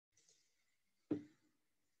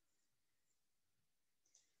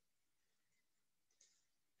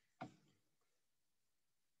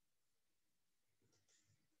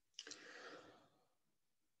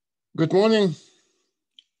Good morning,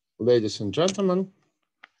 ladies and gentlemen.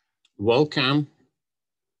 Welcome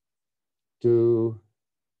to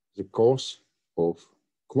the course of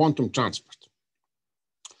quantum transport.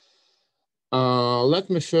 Let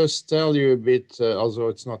me first tell you a bit, although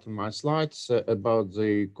it's not in my slides, about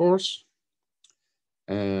the course,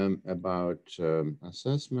 about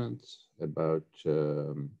assessment, about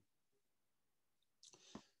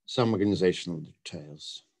some organizational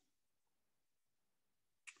details.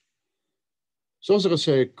 So there is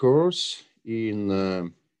a course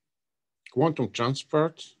in quantum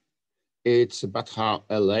transport. It's about how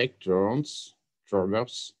electrons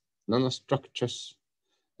traverse nanostructures,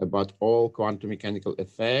 about all quantum mechanical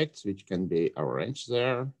effects which can be arranged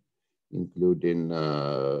there, including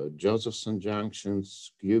Josephson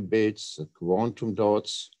junctions, qubits, quantum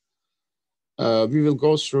dots. We will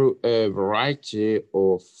go through a variety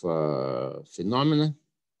of phenomena.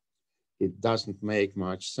 It doesn't make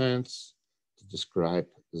much sense to describe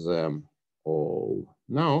them all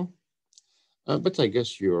now, but I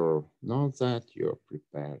guess you know that, you're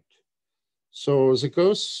prepared. So the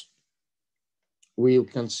course will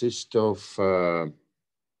consist of 12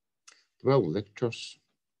 lectures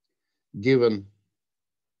given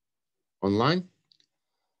online.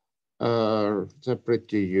 They're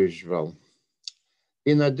pretty usual.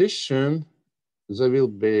 In addition, there will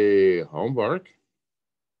be homework.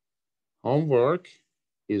 Homework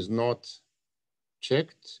is not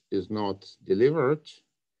checked, is not delivered.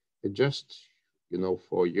 It just,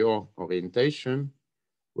 for your orientation,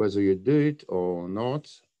 whether you do it or not,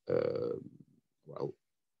 well,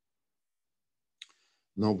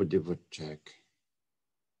 nobody would check.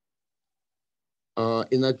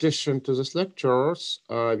 In addition to these lectures,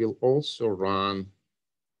 I will also run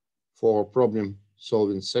 4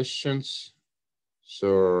 problem-solving sessions.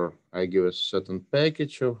 So I give a certain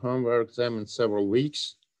package of homework, them in several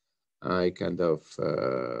weeks. I kind of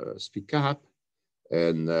speak up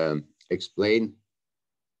and explain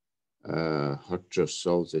how to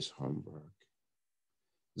solve this homework.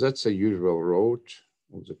 That's a usual road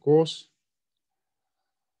of the course.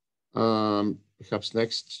 Perhaps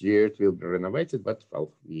next year it will be renovated, but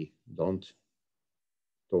well, we don't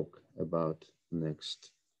talk about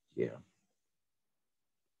next year.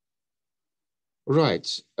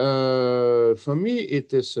 Right. For me,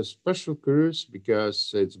 it is a special course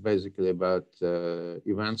because it's basically about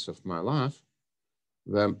events of my life.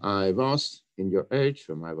 When I was in your age,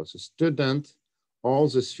 when I was a student, all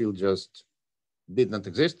this field just did not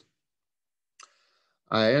exist.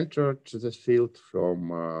 I entered this field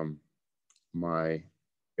from my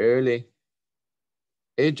early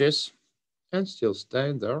ages and still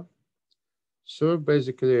staying there. So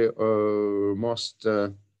basically,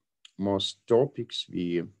 most topics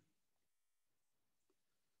we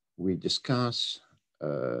discuss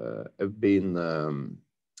have been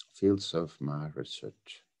fields of my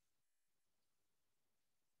research.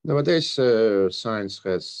 Nowadays, science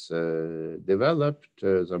has developed.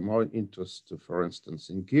 There's more interest, for instance,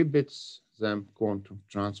 in qubits than quantum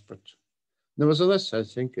transport. Nevertheless, I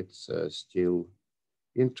think it's still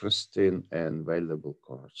interesting and valuable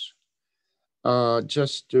course.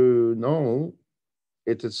 Just to know,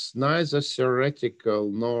 it is neither theoretical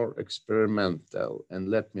nor experimental, and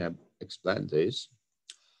let me explain this.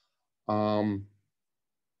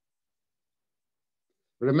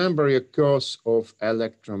 Remember your course of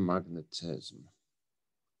electromagnetism.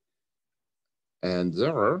 And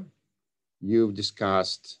there you've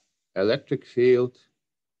discussed electric field,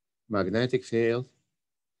 magnetic field,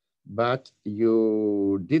 but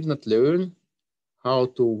you did not learn how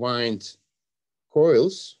to wind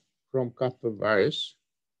coils from copper wires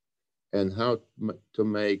and how to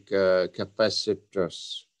make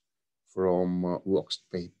capacitors from waxed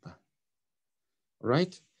paper,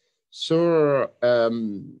 right? So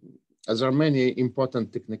there are many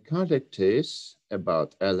important technicalities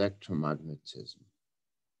about electromagnetism,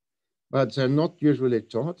 but they're not usually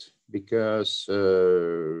taught because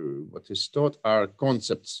what is taught are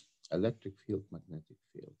concepts: electric field, magnetic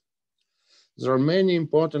field. There are many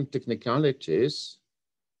important technicalities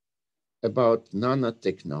about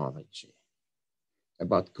nanotechnology,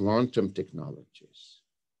 about quantum technologies,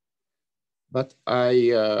 but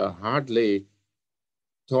I hardly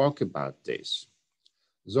talk about this.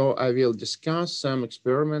 So I will discuss some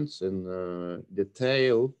experiments in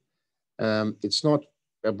detail. It's not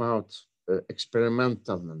about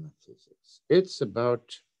experimental nanophysics. It's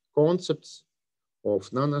about concepts of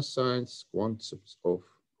nanoscience, concepts of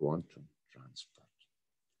quantum transport.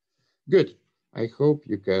 Good. I hope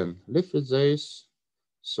you can live with this.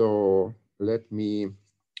 So let me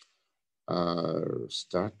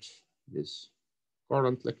start this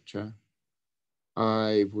current lecture,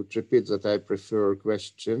 I would repeat that I prefer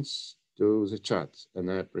questions to the chat, and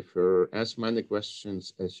I prefer as many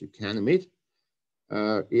questions as you can meet.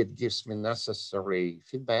 It gives me necessary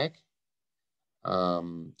feedback.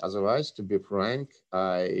 Otherwise, to be frank,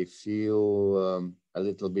 I feel a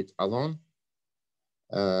little bit alone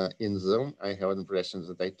in Zoom. I have an impression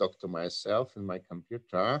that I talk to myself in my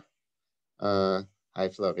computer. Hi,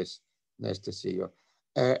 Floris. Nice to see you.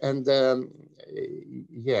 And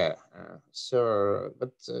yeah,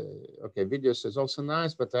 but okay, videos is also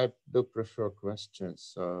nice, but I do prefer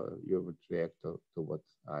questions. So you would react to what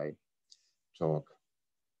I talk.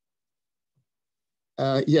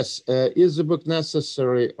 Yes, is the book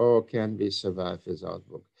necessary or can we survive without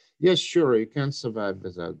book? Yes, sure, you can survive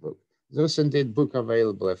without book. There's indeed book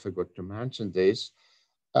available. I forgot to mention this.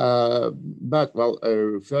 But well,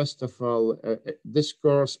 first of all, this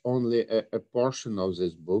course only a portion of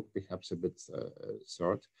this book, perhaps a bit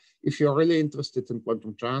short. If you're really interested in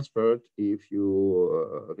quantum transport, if you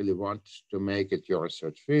really want to make it your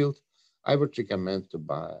research field, I would recommend to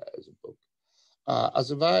buy the book.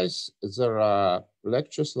 Otherwise, there are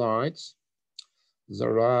lecture slides.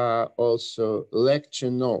 There are also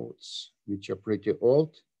lecture notes, which are pretty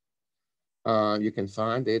old. You can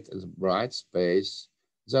find it as bright space.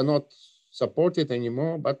 They're not supported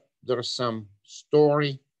anymore, but there's some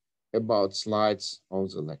story about slides on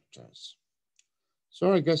the lectures.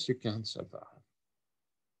 So I guess you can survive.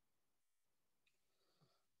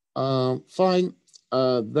 Fine.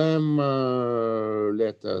 Then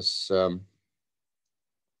let us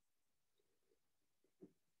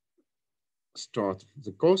start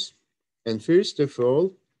the course. And first of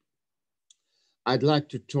all, I'd like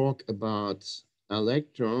to talk about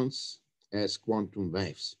electrons as quantum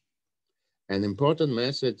waves. An important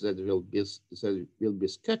message that will be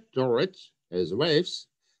scattered as waves,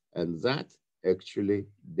 and that actually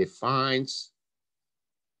defines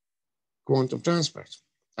quantum transport.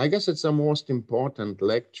 I guess it's the most important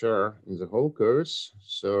lecture in the whole course.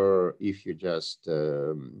 So if you just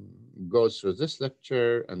go through this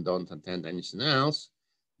lecture and don't attend anything else,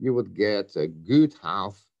 you would get a good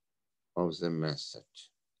half of the message.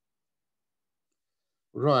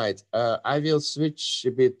 Right, I will switch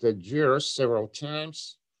a bit the gears several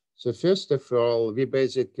times. So first of all, we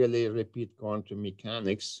basically repeat quantum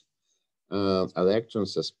mechanics,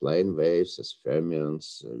 electrons as plane waves, as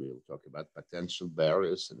fermions. We'll talk about potential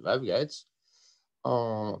barriers and waveguides.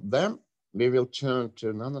 Then we will turn to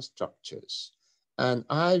nanostructures. And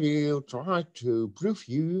I will try to prove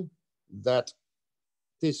you that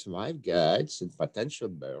these waveguides and potential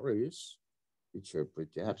barriers, which are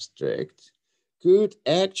pretty abstract, could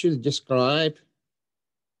actually describe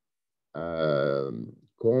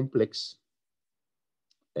complex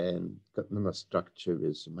and nanostructure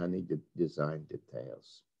with many design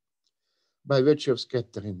details by virtue of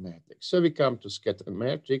scattering matrix. So we come to scattering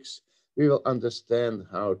matrix. We will understand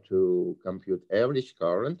how to compute average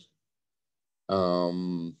current.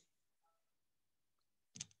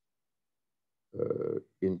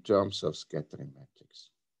 In terms of scattering matrix.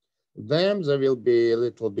 Then there will be a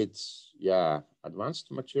little bit, advanced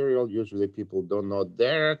material. Usually people don't know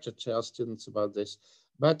dare to tell students about this,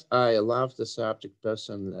 but I love the subject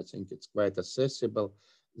personally. I think it's quite accessible.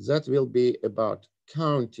 That will be about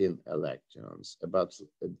counting electrons, about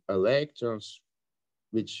electrons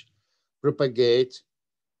which propagate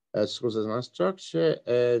through the nanostructure,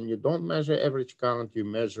 and you don't measure average current, you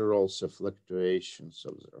measure also fluctuations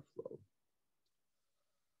of their flow.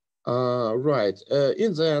 Right.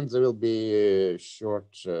 In the end, there will be a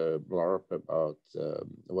short blurb about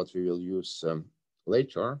what we will use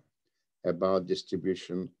later about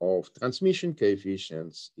distribution of transmission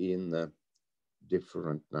coefficients in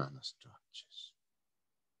different nanostructures.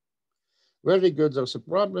 Very good. There's a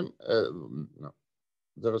problem. No,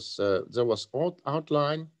 there was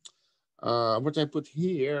outline. What I put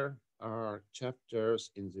here are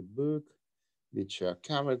chapters in the book, which are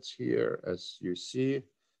covered here, as you see.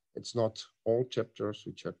 It's not all chapters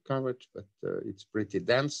which are covered, but it's pretty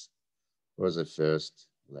dense for the first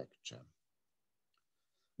lecture.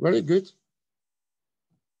 Very good.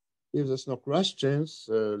 If there's no questions,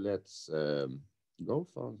 let's go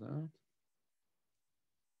for that.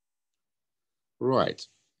 Right.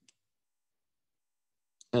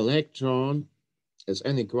 Electron, as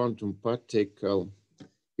any quantum particle,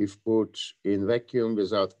 if put in vacuum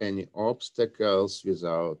without any obstacles,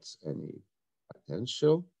 without any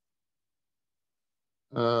potential,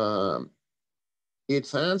 it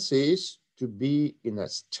fancies to be in a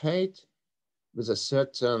state with a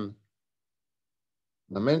certain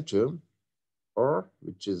momentum, or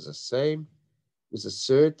which is the same, with a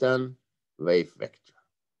certain wave vector.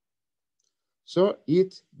 So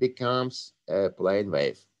it becomes a plane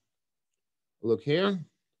wave. Look here.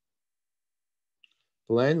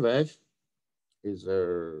 Plane wave is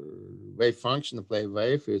a wave function. A plane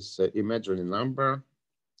wave is an imaginary number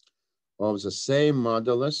of the same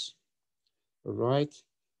modulus, right?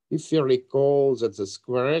 If you recall that the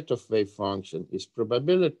square root of wave function is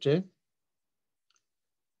probability,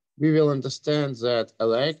 we will understand that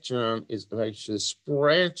electron is actually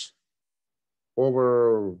spread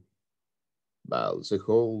over, well, the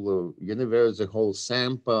whole universe, the whole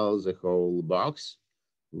sample, the whole box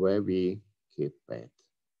where we keep it.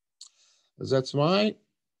 That's why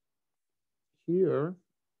here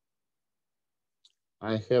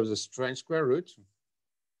I have the strange square root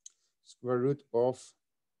of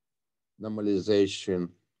normalization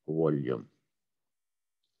volume.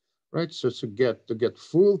 Right, so to get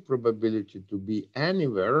full probability to be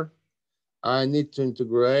anywhere, I need to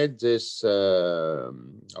integrate this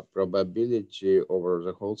probability over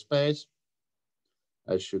the whole space.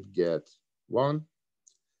 I should get 1.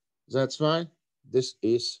 That's why this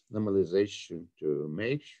is normalization, to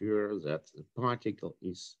make sure that the particle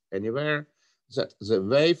is anywhere, that the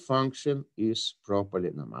wave function is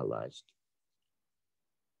properly normalized.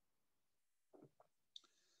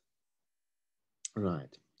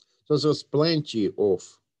 Right. So there's plenty of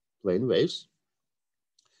plane waves,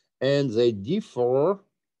 and they differ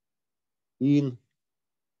in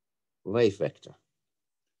wave vector.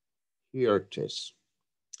 Here it is.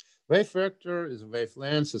 Wave vector is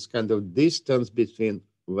wavelength, it's kind of distance between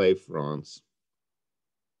wavefronts.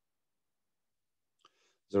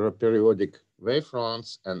 There are periodic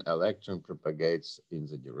wavefronts, and electron propagates in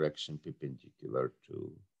the direction perpendicular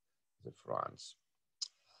to the fronts.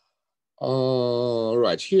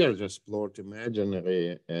 Right, here just plot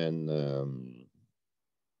imaginary and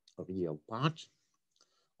real part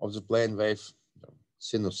of the plane wave,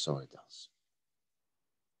 sinusoidals.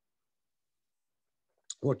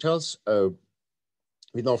 What else?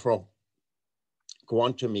 We know from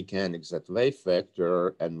quantum mechanics that wave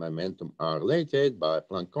vector and momentum are related by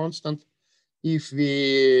Planck constant. If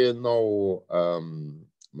we know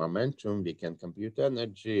momentum, we can compute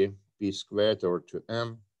energy, p squared over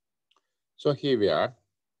 2m. So here we are.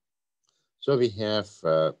 So we have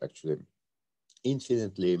actually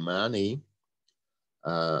infinitely many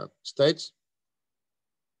states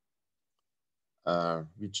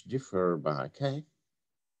which differ by k,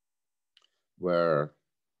 where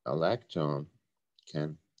electron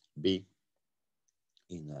can be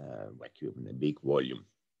in a vacuum, in a big volume.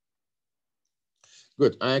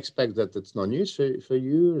 Good, I expect that it's no news for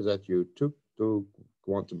you, that you took to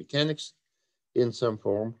quantum mechanics in some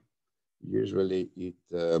form. Usually it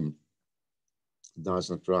does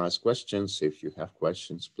not raise questions. If you have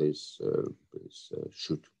questions, please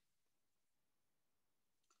shoot.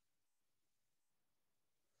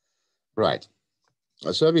 Right,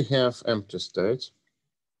 so we have empty states.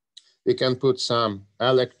 We can put some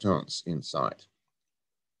electrons inside.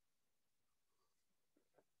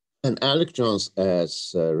 And electrons,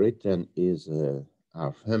 as written, is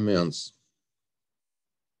are fermions.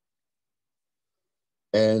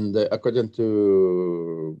 And according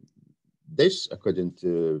to this, according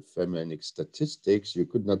to fermionic statistics, you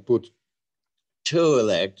could not put 2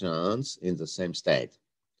 electrons in the same state.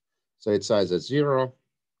 So it's either 0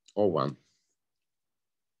 or 1.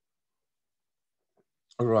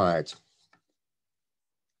 All right.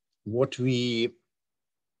 What we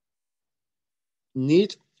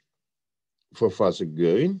need for further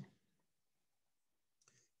going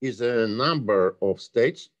is a number of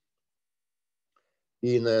states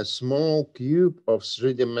in a small cube of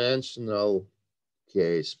 3-dimensional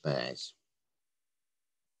K space.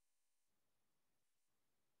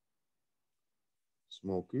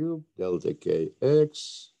 Small cube, delta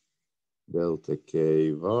Kx, delta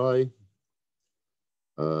Ky,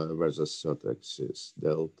 versus third axis,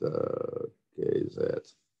 delta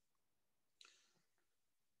Kz.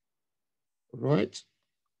 Right.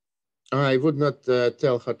 I would not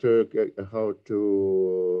tell how to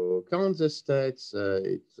count the states.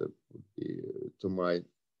 It would be to my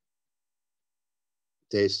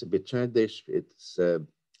taste a bit childish. It's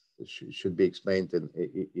should be explained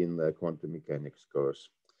in the quantum mechanics course.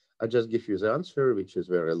 I just give you the answer, which is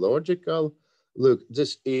very logical. Look,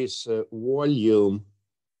 this is volume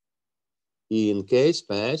in K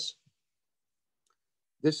space.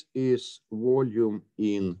 This is volume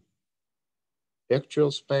in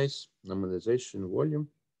actual space, normalization volume.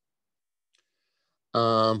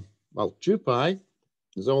 Well, 2 pi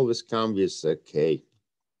is always come with K.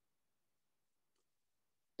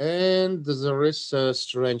 And there is a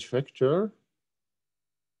strange factor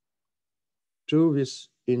 2 with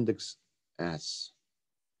index S.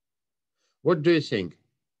 What do you think?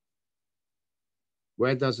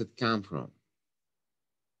 Where does it come from?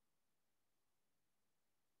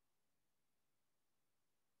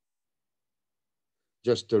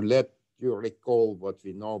 Just to let you recall what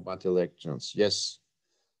we know about electrons. Yes,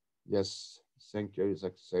 yes, thank you,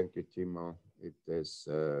 Isaac. Thank you, Timo. It is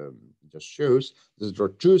just shows that there are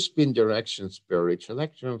 2 spin directions per each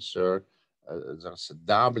electron, so there's a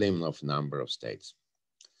doubling of number of states.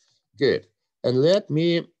 Good. And let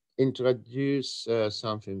me introduce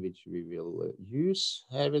something which we will use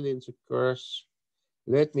heavily in the course.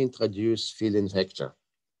 Let me introduce field-in vector.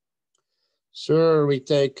 So we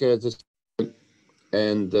take this,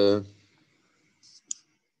 and there's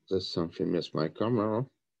something with my camera.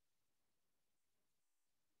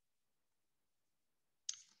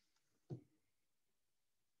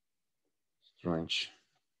 Strange.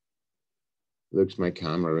 Looks my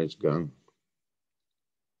camera is gone.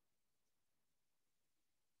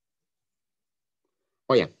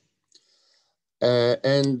 Oh yeah.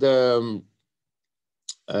 The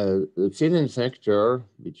field-in vector,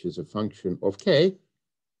 which is a function of k,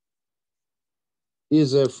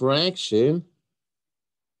 is a fraction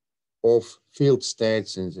of field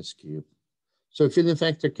states in this cube. So field-in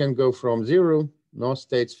vector can go from 0, no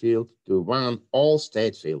states field, to 1, all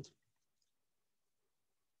state field.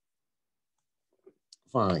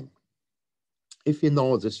 Fine. If we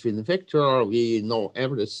know this field-in vector, we know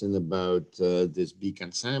everything about this big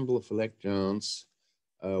ensemble of electrons.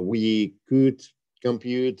 We could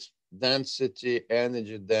compute density,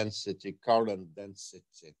 energy density, current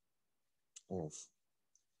density of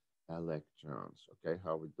electrons. Okay,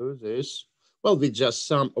 how we do this? Well, we just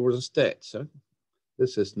sum over the states. Huh?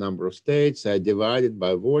 This is number of states. I divide it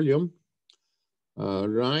by volume.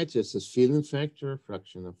 Right, this is field-in vector,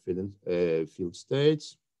 fraction of field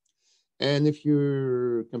states. And if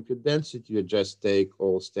you compute density, you just take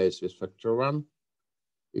all states with factor 1.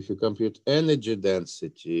 If you compute energy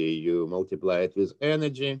density, you multiply it with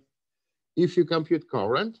energy. If you compute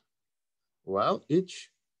current, well,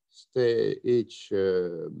 each state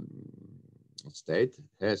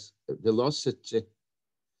has a velocity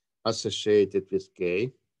associated with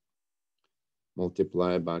k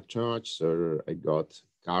multiplied by charge, so I got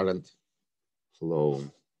current flow.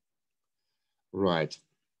 Right.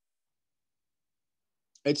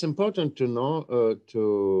 It's important to know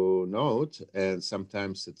to note, and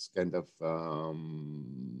sometimes it's kind of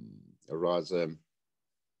rather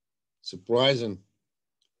surprising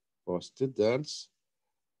for students.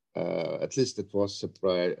 At least it was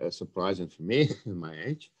surprising for me in my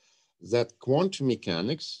age, that quantum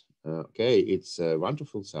mechanics, okay, it's a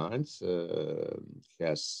wonderful science,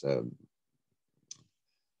 has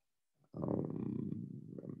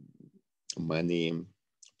many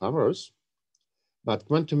powers, but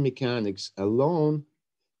quantum mechanics alone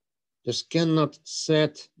just cannot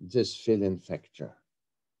set this field-in vector.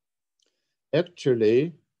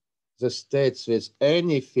 Actually, the states with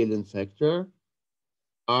any field-in vector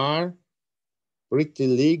are pretty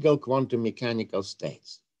legal quantum mechanical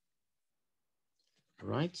states,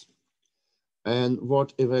 right? And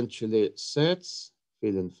what eventually sets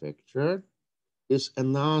field-in vector is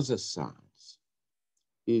another science,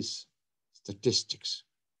 is statistics.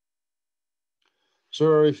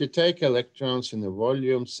 So if you take electrons in a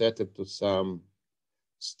volume, set it to some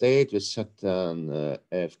state with certain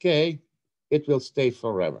Fk, it will stay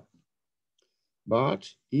forever. But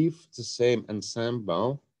if the same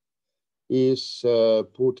ensemble is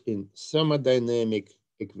put in thermodynamic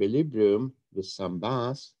equilibrium with some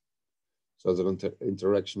mass, so the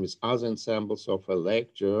interaction with other ensembles of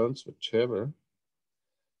electrons, whichever,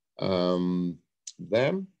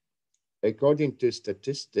 then according to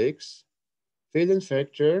statistics, field-in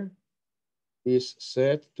vector is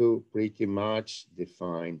set to pretty much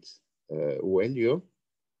defined value,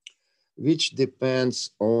 which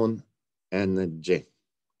depends on energy.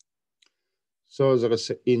 So there is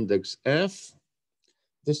an index F.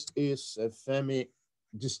 This is a Fermi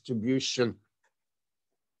distribution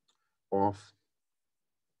of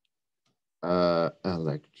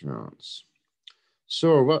electrons.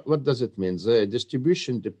 So what does it mean? The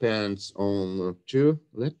distribution depends on 2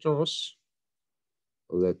 letters,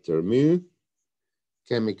 letter mu,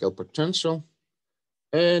 chemical potential,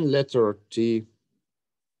 and letter T,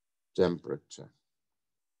 temperature.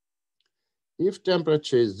 If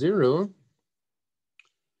temperature is 0,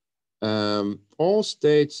 all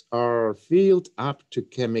states are filled up to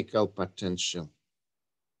chemical potential.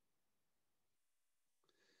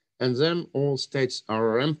 And then all states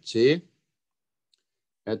are empty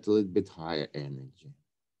at a little bit higher energy.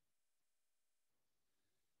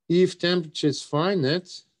 If temperature is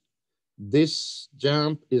finite, this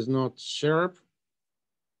jump is not sharp.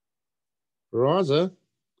 Rather,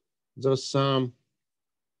 there's some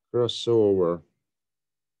crossover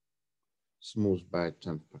smoothed by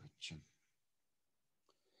temperature.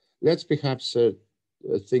 Let's perhaps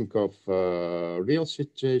think of real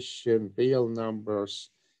situation, real numbers.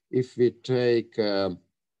 If we take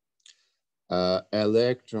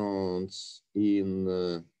electrons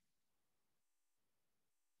in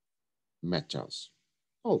metals,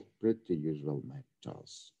 all pretty usual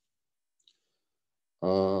metals.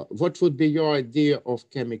 What would be your idea of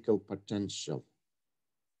chemical potential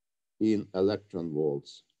in electron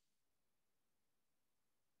volts?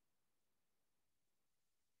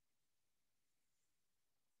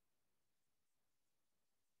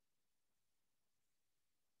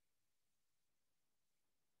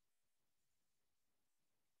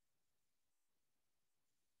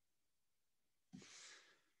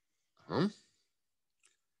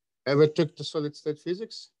 Ever took the solid state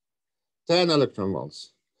physics? 10 electron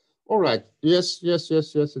volts. All right. Yes, it's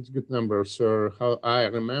a good number. So how I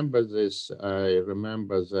remember this, I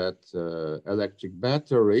remember that electric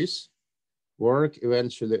batteries work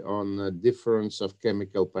eventually on a difference of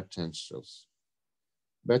chemical potentials.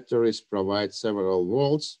 Batteries provide several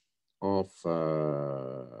volts of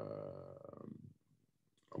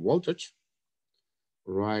voltage,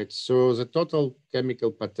 right? So the total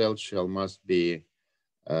chemical potential must be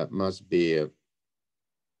um,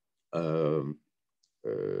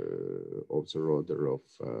 of the order of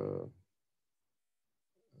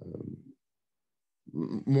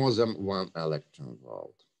more than 1 electron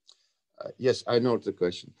volt. Yes, I know the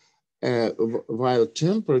question. While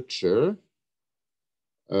temperature,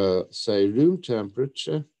 say room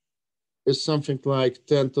temperature, is something like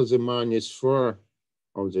 10 to the minus 4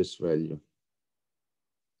 of this value.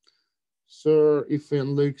 So if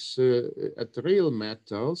one looks at real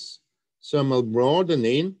metals, thermal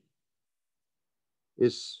broadening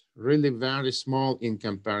is really very small in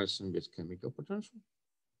comparison with chemical potential.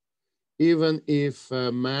 Even if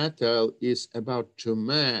metal is about to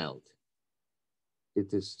melt,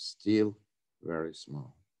 it is still very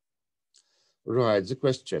small. Right, the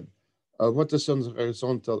question. What is on the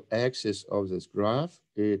horizontal axis of this graph?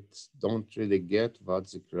 It don't really get what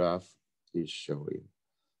the graph is showing.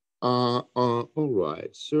 All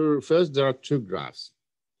right, so first there are two graphs.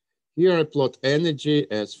 Here I plot energy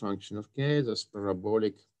as function of K, that's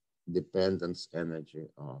parabolic dependence energy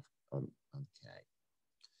on K.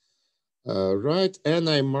 Right, and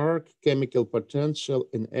I mark chemical potential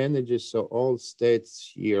and energy, so all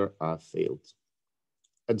states here are filled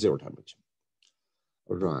at zero temperature.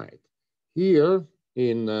 Right, here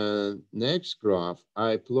in next graph,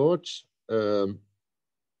 I plot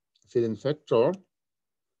filling factor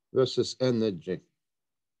versus energy,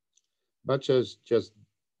 but just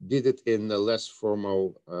did it in a less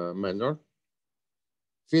formal manner.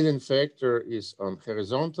 Filling factor is on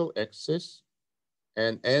horizontal axis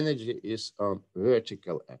and energy is on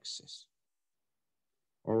vertical axis.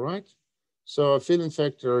 All right. So filling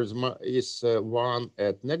factor is 1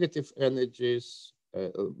 at negative energies,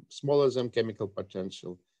 smaller than chemical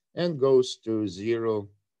potential, and goes to 0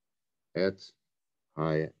 at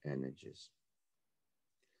higher energies.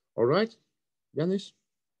 All right, Yanis?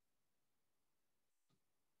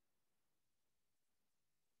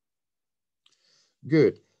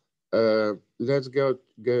 Good. Let's get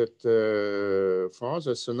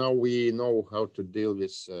further. So now we know how to deal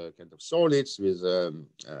with kind of solids, with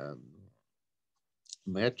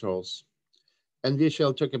metals. And we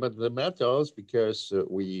shall talk about the metals because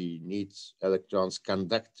we need electrons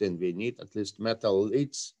conducting. We need at least metal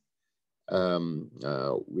leads,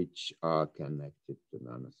 which are connected to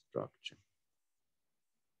nanostructure.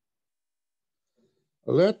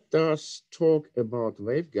 Let us talk about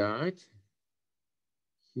waveguide.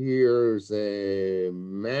 Here's the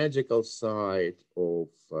magical side of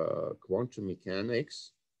quantum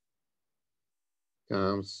mechanics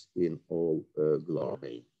comes in all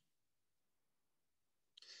glory.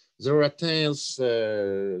 There are tales,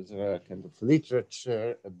 there are kind of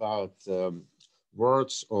literature about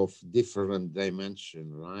words of different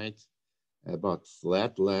dimension, right? About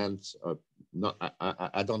flatlands.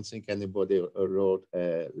 I don't think anybody wrote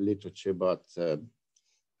literature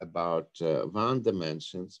about one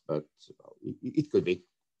dimensions, but it could be.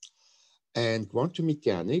 And quantum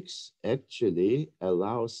mechanics actually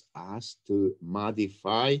allows us to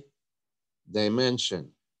modify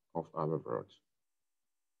dimension of our world,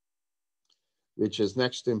 which is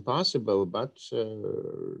next to impossible, but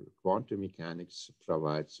quantum mechanics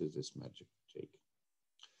provides this magic trick.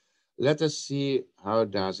 Let us see how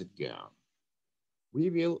does it go. we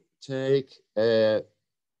will take a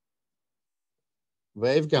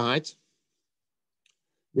waveguide,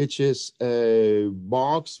 which is a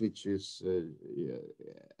box which is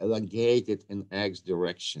elongated in X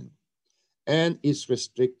direction and is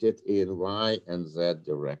restricted in Y and Z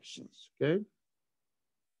directions, okay?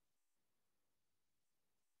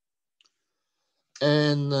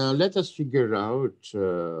 And let us figure out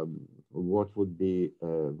what would be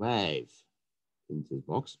a wave in this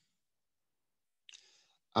box.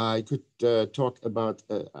 I could talk about,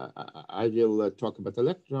 I will talk about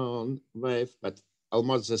electron wave, but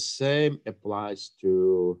almost the same applies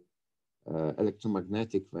to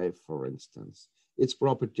electromagnetic wave, for instance. It's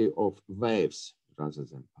property of waves rather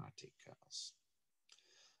than particles.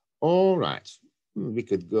 All right, we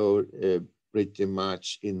could go pretty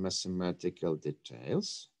much in mathematical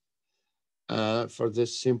details for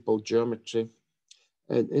this simple geometry.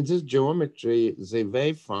 And in this geometry, the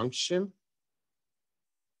wave function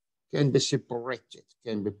can be separated,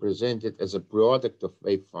 can be presented as a product of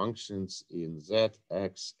wave functions in Z,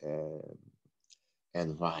 X,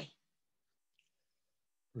 and Y.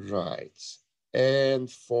 Right. And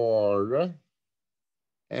for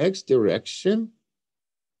X direction,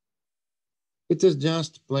 it is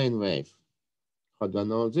just plain wave. How do I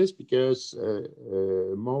know this? Because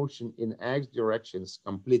motion in X direction is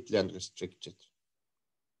completely unrestricted.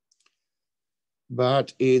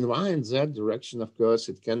 But in Y and Z direction, of course,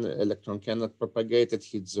 electron cannot propagate, it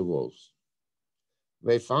hits the walls.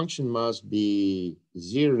 Wave function must be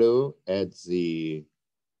 0 at the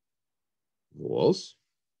walls.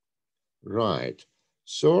 Right.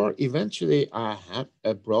 So eventually I have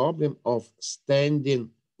a problem of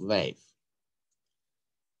standing wave.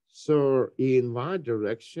 So in Y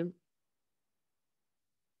direction,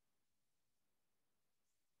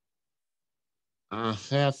 I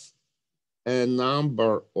have a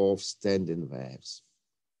number of standing waves.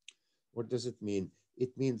 What does it mean?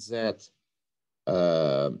 It means that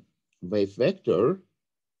wave vector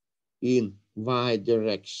in Y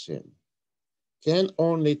direction can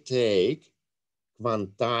only take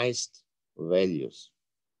quantized values.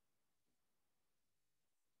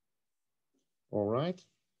 All right.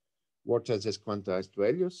 What are these quantized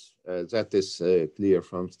values? That is clear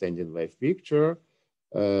from standing wave picture.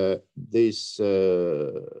 These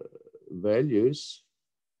values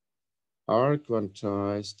are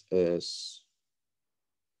quantized as,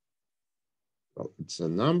 well, it's a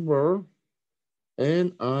number,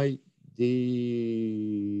 and I divide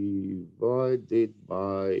it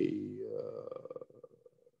by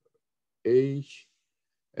H,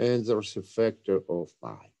 and there's a factor of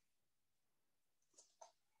pi.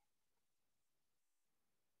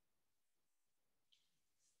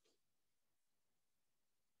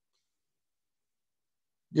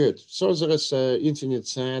 Good. So there is an infinite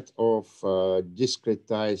set of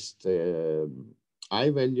discretized I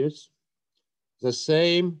values. The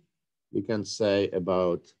same we can say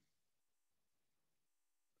about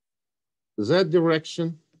Z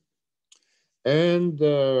direction. And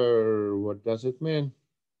what does it mean?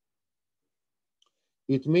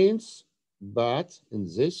 It means that in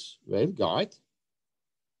this waveguide,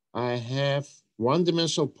 I have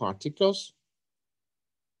one-dimensional particles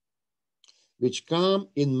which come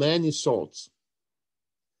in many sorts.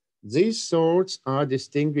 These sorts are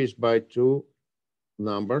distinguished by two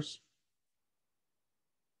numbers.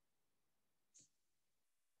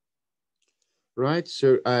 Right,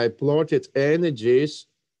 so I plotted energies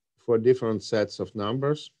for different sets of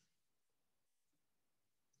numbers.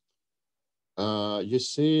 You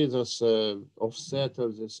see this offset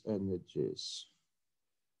of these energies.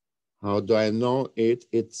 How do I know it?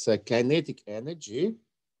 It's a kinetic energy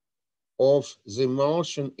of the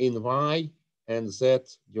motion in Y and Z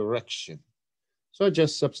direction. So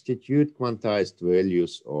just substitute quantized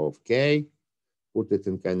values of K, put it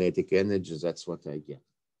in kinetic energy, that's what I get.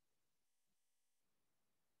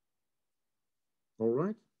 All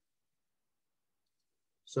right.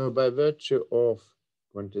 So by virtue of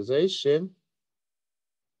quantization,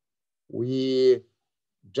 we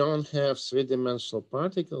don't have three-dimensional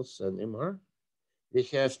particles anymore. We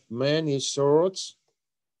have many sorts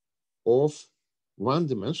of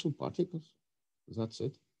one-dimensional particles. That's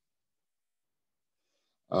it.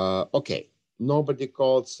 Okay, nobody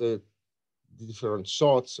calls it different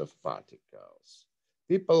sorts of particles.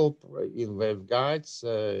 People in waveguides,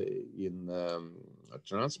 in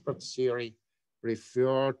transport theory,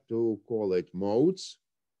 prefer to call it modes,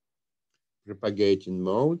 propagating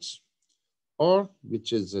modes, or,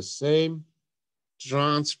 which is the same,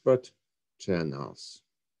 transport channels.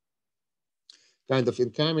 kind of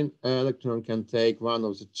incoming electron can take one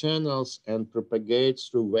of the channels and propagate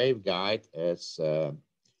through waveguide as a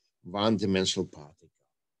one-dimensional particle.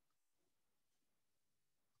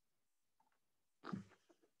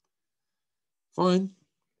 Fine.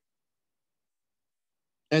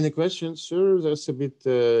 Any questions? Sure, there's a bit,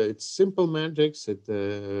 it's simple magics.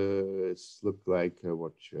 It's look like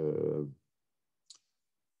what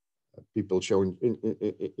people show in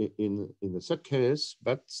the set case,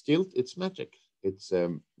 but still it's magic. It's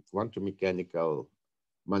quantum mechanical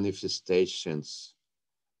manifestations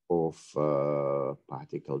of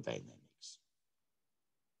particle dynamics.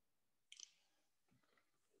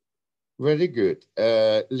 Very good.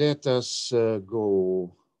 Let us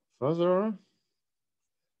go further.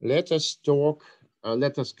 Let us talk,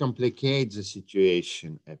 let us complicate the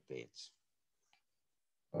situation a bit.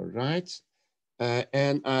 All right.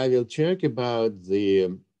 And I will talk about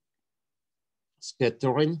the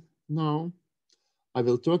scattering now. I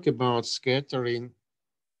will talk about scattering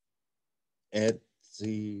at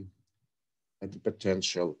the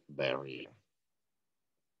potential barrier.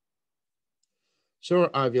 So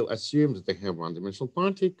I will assume that I have one-dimensional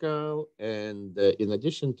particle, and in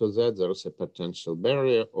addition to that, there's a potential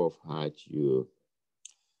barrier of height u.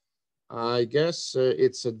 I guess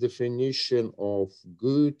it's a definition of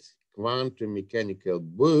good quantum mechanical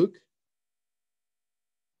book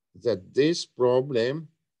that this problem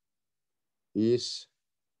is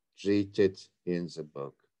treated in the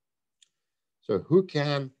book. So who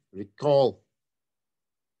can recall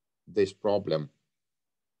this problem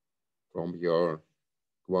from your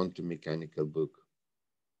quantum mechanical book?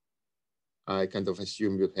 I kind of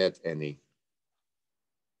assume you had any.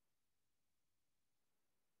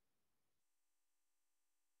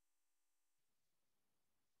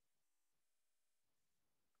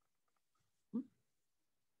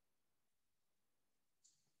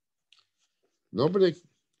 Nobody?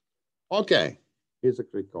 Okay, Isaac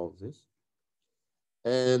recalls this.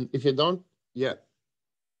 And if you don't, yeah,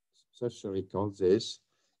 Sasha recalls this.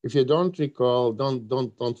 If you don't recall,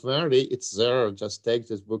 don't worry, it's there. Just take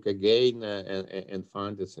this book again and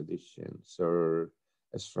find this edition. So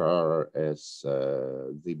as far as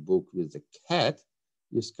the book with the cat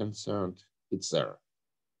is concerned, it's there.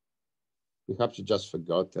 Perhaps you just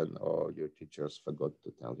forgotten or your teachers forgot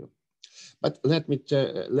to tell you. But let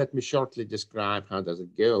me shortly describe how does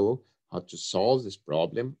it go, how to solve this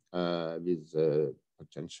problem with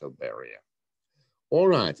potential barrier. All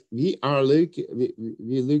right, we are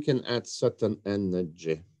we're looking at certain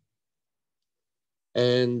energy.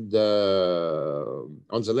 And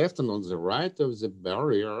on the left and on the right of the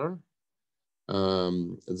barrier,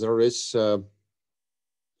 there is a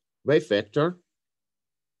wave vector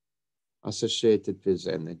associated with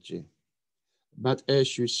energy. But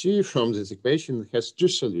as you see from this equation, it has two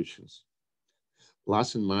solutions,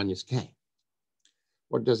 plus and minus k.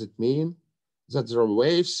 What does it mean? That there are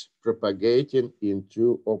waves propagating in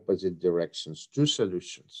two opposite directions, two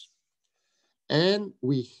solutions. And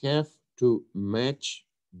we have to match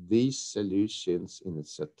these solutions in a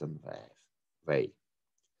certain way.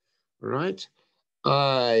 Right?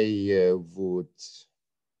 I would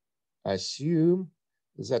assume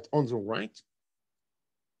that on the right,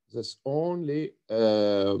 there's only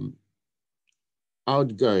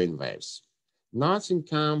outgoing waves. Nothing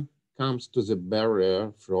comes to the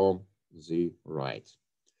barrier from the right.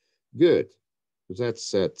 Good,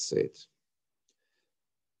 that's it.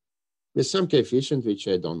 With some coefficient, which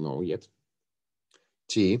I don't know yet,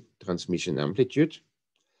 T, transmission amplitude.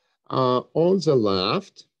 On the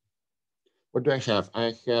left, what do I have?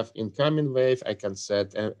 I have incoming wave, I can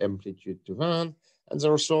set amplitude to 1, and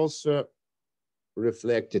there's also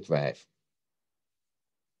reflected wave.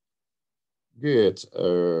 Good,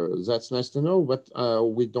 that's nice to know, but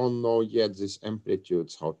we don't know yet these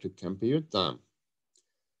amplitudes, how to compute them.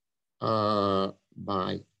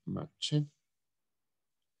 By matching.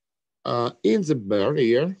 In the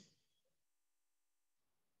barrier,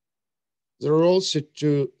 there are also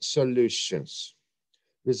two solutions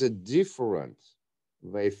with a different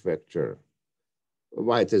wave vector.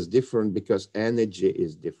 Why it is different? Because energy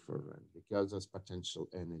is different, because there's potential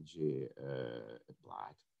energy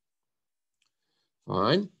applied.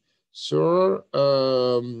 Fine. So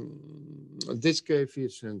these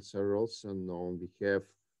coefficients are also known. We have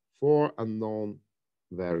 4 unknown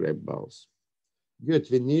variables. Good,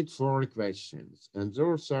 we need 4 equations, and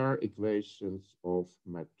those are equations of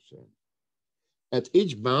matching. At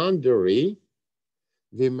each boundary,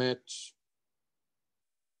 we match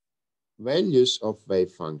values of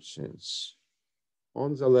wave functions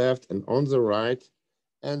on the left and on the right,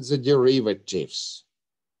 and the derivatives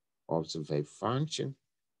of the wave function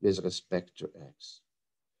with respect to x.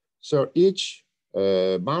 So each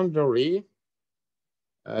boundary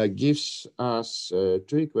gives us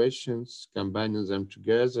two equations. Combining them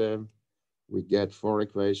together, we get four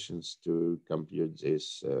equations to compute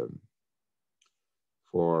this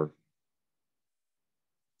for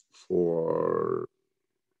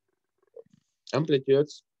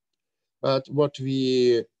amplitudes. But what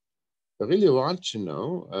we really want to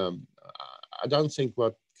know, I don't think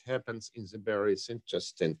what happens in the Barry is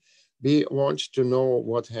interesting. We want to know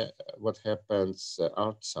what happens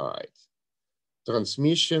outside.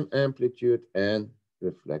 Transmission amplitude and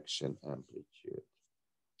reflection amplitude.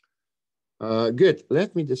 Good,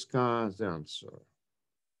 let me discuss the answer.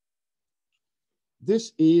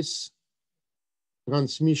 This is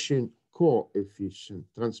transmission coefficient,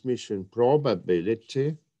 transmission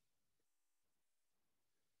probability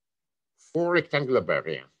for rectangular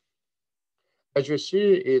barrier. As you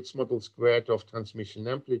see, it's model squared of transmission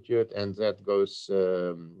amplitude, and that goes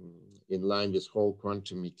in line with whole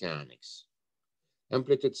quantum mechanics.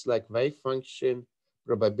 Amplitude is like wave function.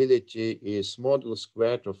 Probability is model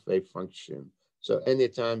squared of wave function. So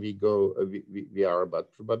anytime we go, we are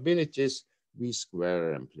about probabilities, we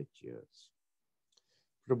square amplitudes.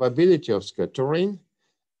 Probability of scattering.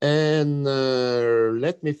 And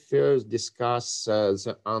let me first discuss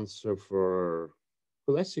the answer for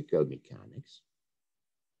classical mechanics.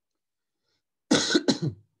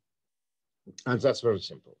 And that's very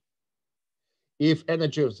simple. If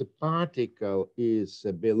energy of the particle is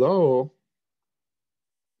below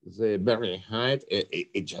the barrier height,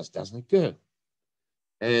 it just doesn't go.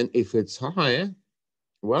 And if it's higher,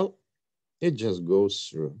 well, it just goes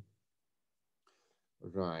through.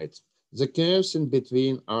 Right. The curves in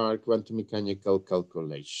between are quantum mechanical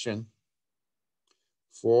calculation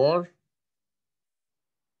for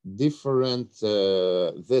different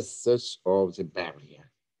vistas of the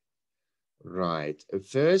barrier. Right.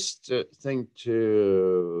 First thing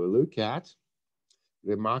to look at,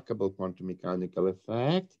 remarkable quantum mechanical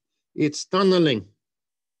effect, it's tunneling.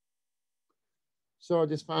 So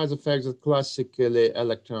despite the fact that classically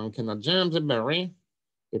electron cannot jam the barrier,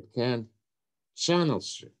 it can channel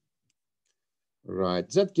through. Right.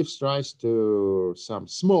 That gives rise to some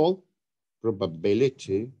small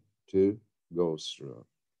probability to go through.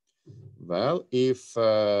 Well, if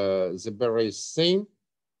the barrier is thin,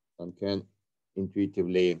 one can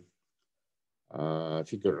intuitively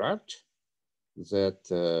figure out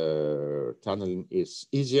that tunneling is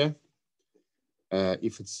easier.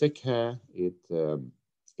 If it's thicker, it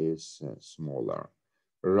is smaller.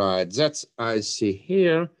 Right, that's I see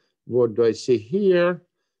here. What do I see here?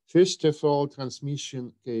 First of all,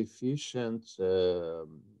 transmission coefficient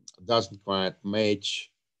doesn't quite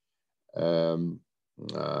match one.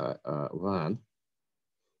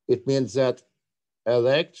 It means that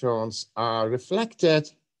electrons are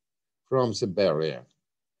reflected from the barrier,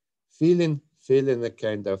 feeling a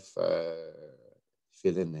kind of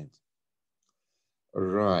feeling it.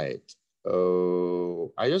 Right.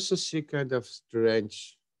 Oh, I also see kind of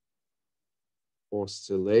strange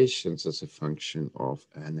oscillations as a function of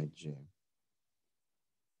energy.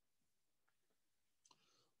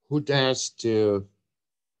 Who dares to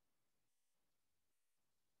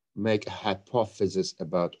make a hypothesis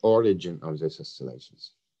about origin of these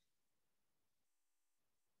oscillations?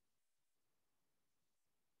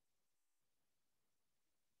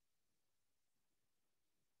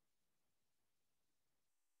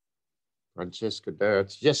 Francesco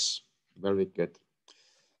dared. Yes, very good.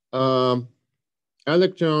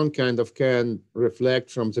 Electron kind of can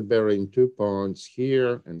reflect from the barrier in 2 points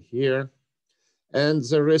here and here. And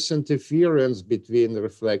there is interference between the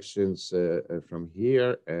reflections from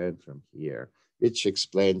here and from here, which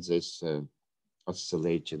explains this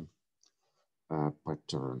oscillating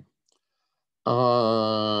pattern.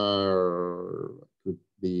 Could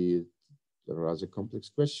be a rather complex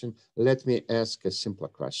question. Let me ask a simpler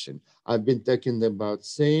question. I've been talking about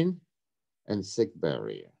thin and thick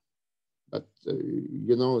barrier. But,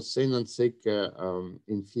 you know, thin and thick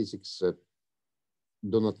in physics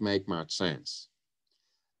do not make much sense.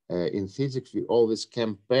 In physics, we always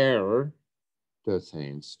compare two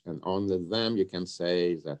things, and only then you can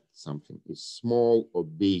say that something is small or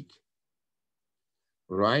big,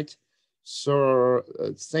 right? So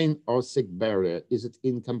thin or thick barrier, is it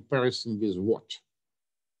in comparison with what?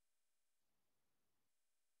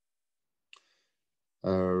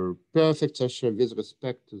 Perfect, Sasha, with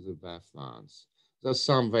respect to the wavelengths. There's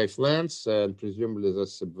some wavelengths, and presumably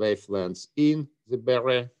there's some wavelengths in the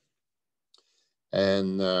barrier.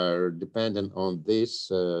 And depending on this,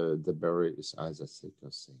 the barrier is either thick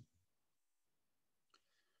or thin.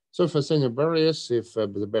 So for senior barriers, if the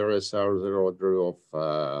barriers are the order of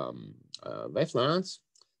wavelengths,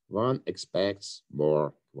 one expects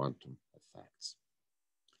more quantum effects.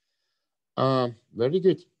 Very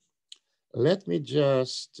good. Let me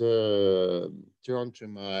just turn to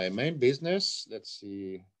my main business. Let's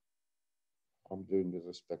see how I'm doing with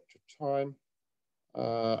respect to time.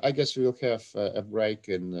 I guess we'll have a break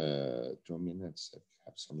in 2 minutes.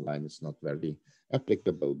 Perhaps online it's not very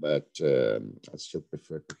applicable, but I still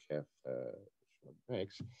prefer to have short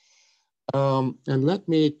breaks. And let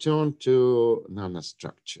me turn to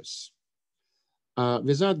nanostructures.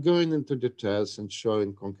 Without going into details and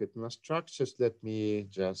showing concrete nanostructures, let me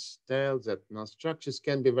just tell that nanostructures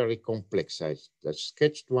can be very complex. I just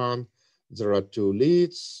sketched one. There are two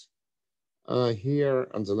leads. Here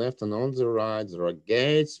on the left and on the right, there are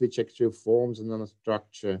gates which actually form the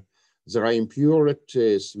nanostructure. There are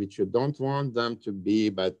impurities which you don't want them to be,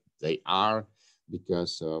 but they are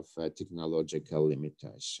because of technological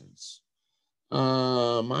limitations.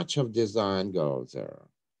 Much of design goes there.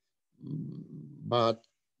 But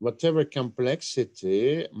whatever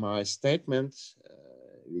complexity, my statement,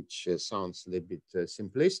 which sounds a little bit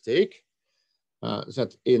simplistic,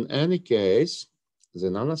 that in any case, the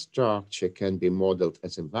nanostructure can be modeled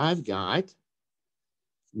as a waveguide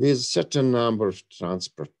with a certain number of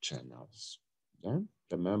transport channels. Yeah?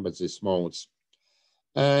 Remember these modes.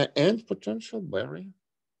 And potential barrier.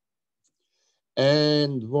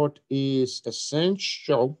 And what is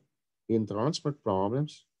essential in transport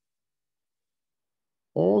problems,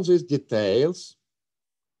 all these details,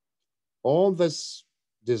 all this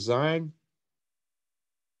design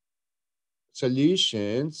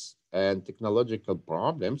solutions and technological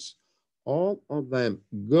problems, all of them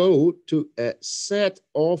go to a set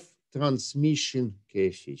of transmission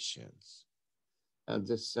coefficients. And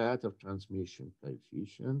the set of transmission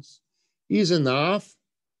coefficients is enough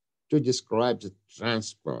to describe the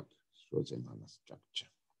transport through the nanostructure.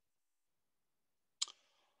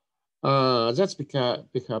 That's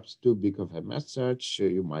perhaps too big of a message.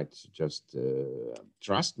 You might just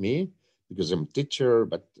trust me because I'm a teacher,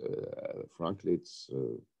 but frankly, it's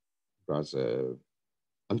rather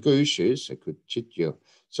unconscious. I could cheat you.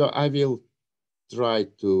 So I will try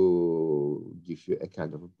to give you a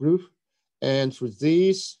kind of a proof. And for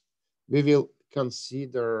this, we will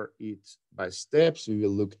consider it by steps. We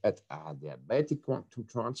will look at adiabatic quantum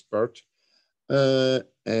transport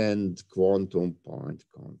and quantum point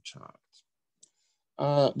contact.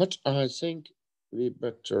 But I think we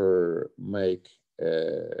better make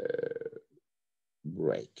a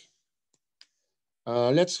break.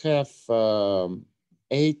 Let's have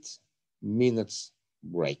 8 minutes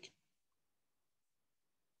break.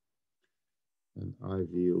 And I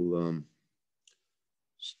will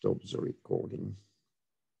stop the recording.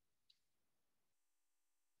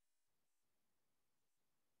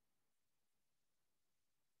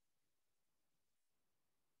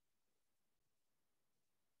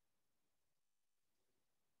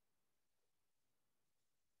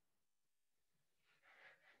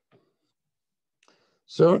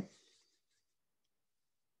 So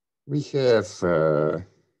we have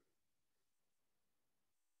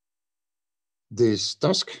this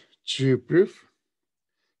task to prove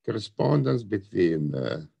correspondence between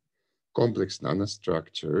complex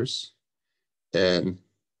nanostructures and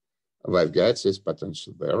waveguides is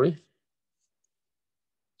potential vary.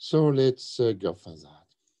 So let's go for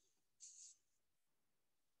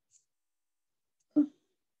that.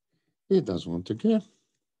 It doesn't want to go.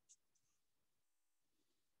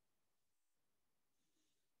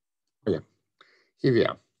 Oh, yeah, here we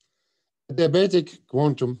are. Adiabatic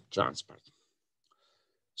quantum transport.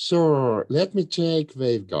 So let me take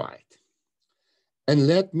waveguide and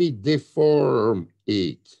let me deform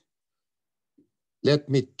it. Let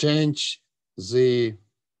me change the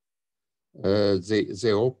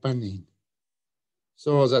opening.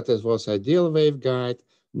 So that it was ideal waveguide.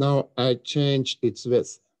 Now I change its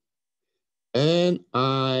width. And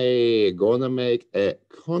I gonna make a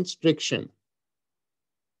constriction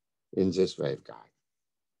in this waveguide.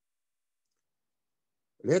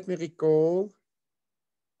 Let me recall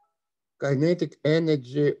kinetic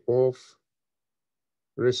energy of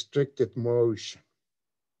restricted motion.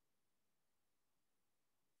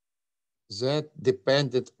 That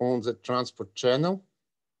depended on the transport channel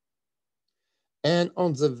and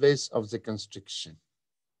on the width of the constriction.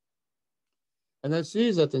 And I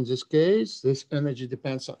see that in this case, this energy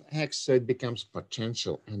depends on X, so it becomes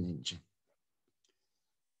potential energy.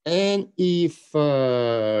 And if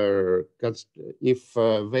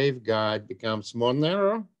waveguide becomes more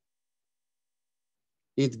narrow,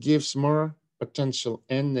 it gives more potential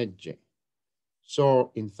energy.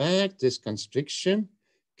 So in fact, this constriction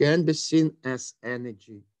can be seen as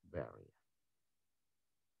energy barrier.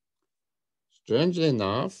 Strangely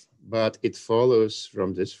enough, but it follows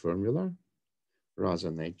from this formula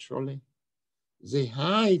rather naturally. The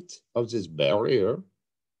height of this barrier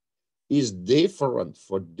is different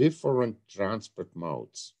for different transport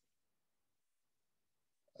modes.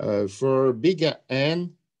 For bigger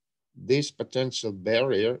n, this potential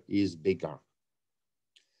barrier is bigger.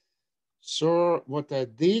 So what I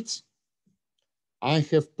did, I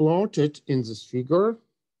have plotted in this figure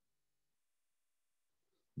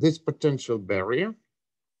this potential barrier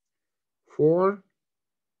for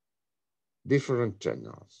different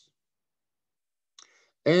channels.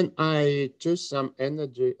 And I choose some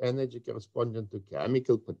energy corresponding to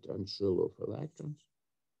chemical potential of electrons.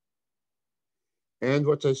 And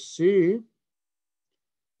what I see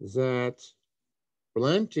that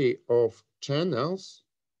plenty of channels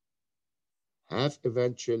have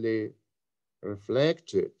eventually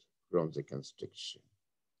reflected from the constriction.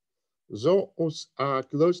 Those are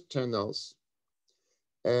closed channels.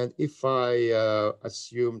 And if I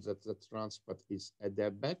assume that the transport is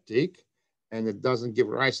adiabatic and it doesn't give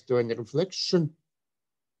rise to any reflection,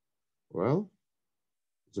 well,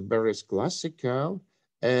 the barrier is classical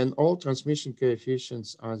and all transmission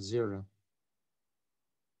coefficients are zero.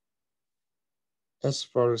 As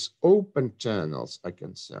far as open channels are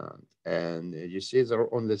concerned, and you see there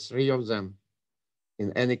are only 3 of them.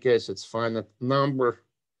 In any case, it's finite number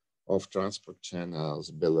of transport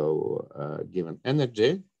channels below given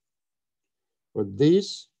energy. For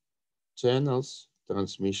these channels,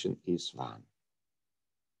 transmission is 1.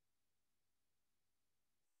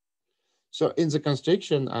 So in the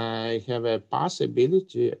constriction, I have a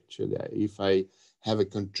possibility, actually, if I have a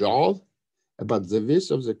control about the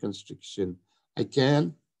width of the constriction, I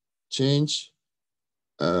can change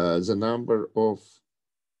the number of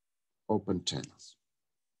open channels.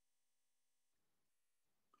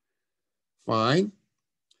 Fine.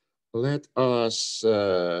 Let us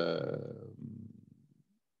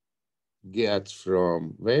get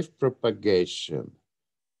from wave propagation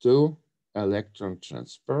to electron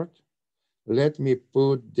transport. Let me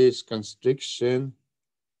put this constriction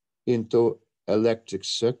into electric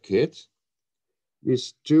circuit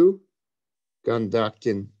with 2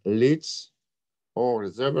 conducting leads or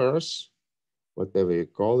reservoirs, whatever you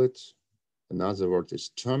call it. Another word is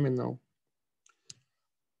terminal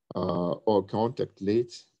or contact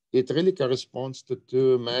lead. It really corresponds to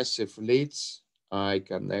 2 massive leads I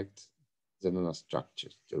connect the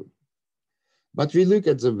nanostructures to. But we look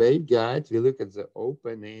at the waveguide, we look at the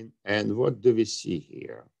opening, and what do we see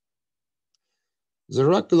here?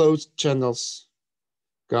 There are closed channels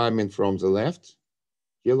coming from the left,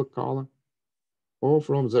 yellow color, or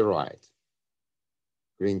from the right,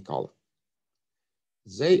 green color.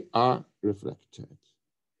 They are reflected.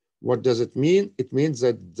 What does it mean? It means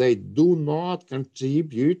that they do not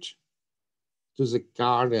contribute to the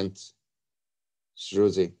current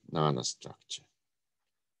through the nanostructure,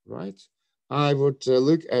 right? I would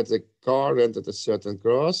look at the current at a certain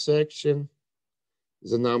cross section.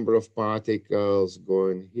 The number of particles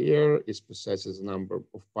going here is precisely the number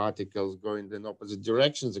of particles going in opposite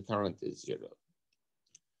directions. The current is 0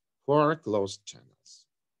 for closed channels.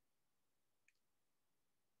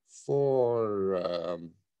 For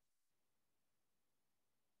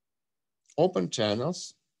open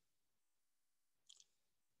channels,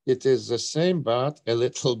 it is the same, but a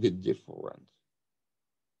little bit different.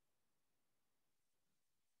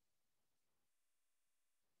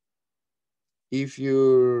 If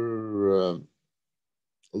you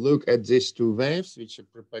look at these 2 waves, which are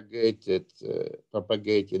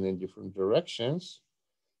propagating in different directions,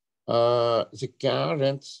 the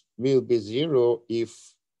current will be 0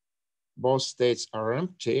 if both states are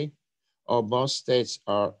empty or both states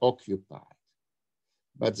are occupied.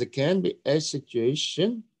 But there can be a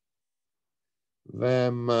situation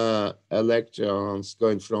when electrons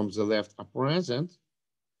going from the left are present,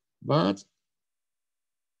 but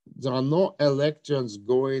there are no electrons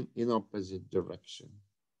going in opposite direction.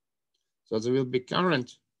 So there will be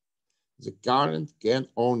current. The current can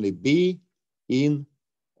only be in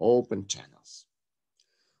open channels.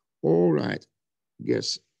 All right,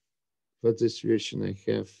 guess for this situation I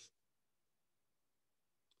have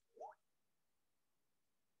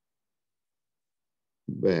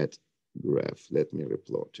bad graph. Let me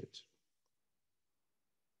replot it.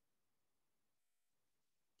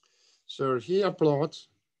 So here plot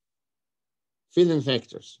filling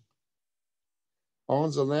vectors on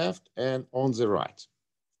the left and on the right.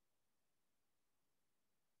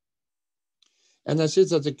 And I see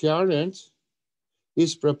that the current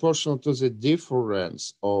is proportional to the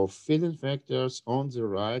difference of filling factors on the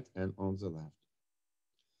right and on the left,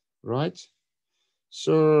 right?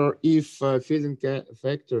 So if filling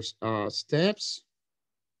factors are steps,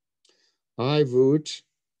 I would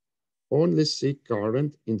only see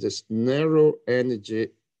current in this narrow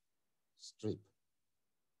energy strip.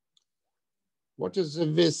 What is the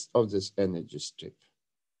width of this energy strip?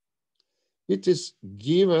 It is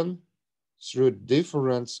given through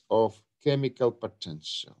difference of chemical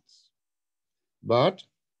potentials. But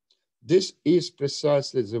this is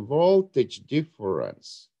precisely the voltage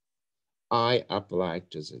difference I apply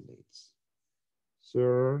to the leads.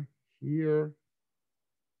 So here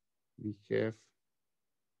we have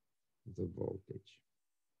the voltage.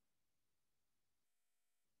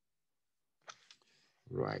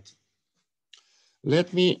 Right.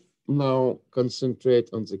 Let me now concentrate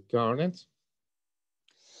on the current.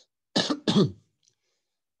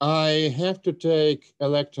 I have to take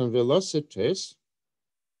electron velocities,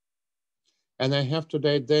 and I have to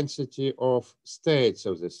take density of states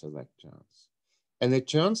of these electrons. And it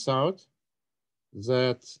turns out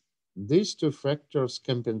that these two factors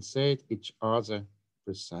compensate each other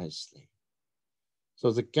precisely.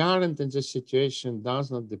 So the current in this situation does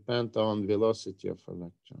not depend on velocity of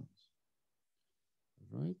electrons,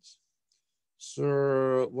 right?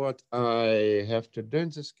 So what I have to do in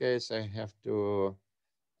this case, I have to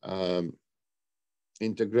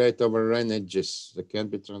integrate over energies. There can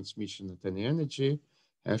be transmission at any energy.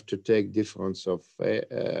 I have to take difference of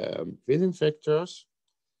filling factors.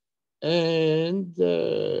 And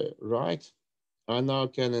right, I now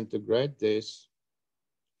can integrate this.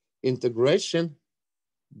 Integration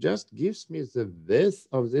just gives me the width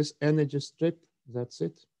of this energy strip. That's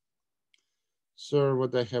it. So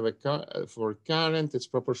what I have for current, it's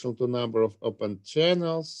proportional to number of open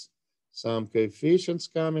channels, some coefficients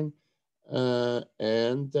coming,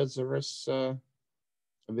 and there is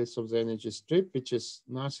width of the energy strip, which is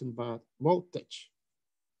nothing but voltage.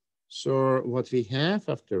 So what we have,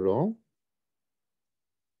 after all,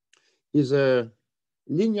 is a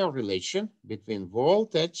linear relation between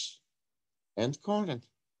voltage and current.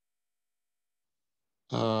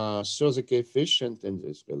 So the coefficient in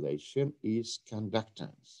this relation is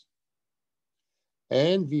conductance.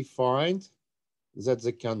 And we find that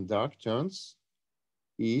the conductance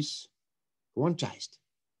is quantized.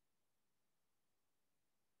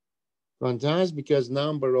 Quantized because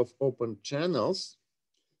number of open channels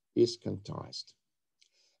is quantized.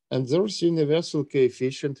 And there's universal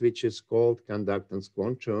coefficient, which is called conductance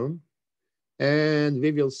quantum. And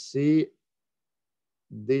we will see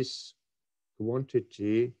this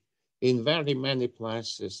quantity in very many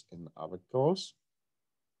places in our course,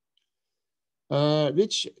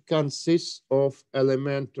 which consists of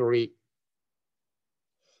elementary,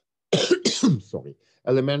 sorry,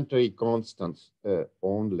 elementary constants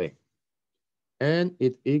only. And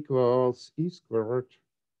it equals E squared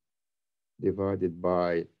divided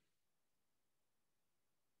by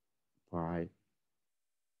pi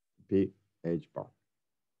b h bar.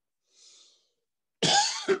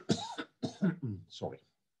 Sorry.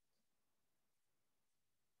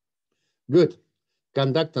 Good.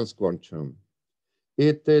 Conductance quantum.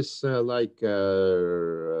 It is like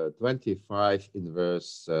 25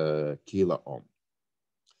 inverse kilo ohm.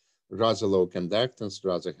 Rather low conductance,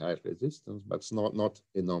 rather high resistance, but it's not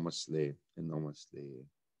enormously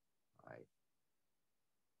high.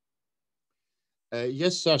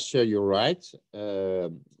 Yes, Sasha, you're right.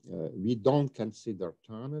 We don't consider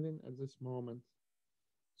tunneling at this moment.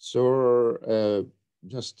 So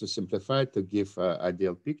just to simplify, to give an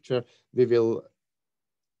ideal picture, we will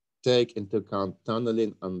take into account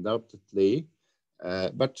tunneling undoubtedly,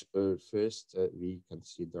 but first we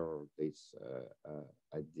consider this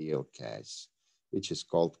ideal case, which is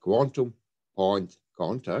called quantum point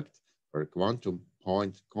contact, or quantum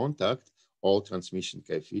point contact. All transmission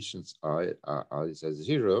coefficients are either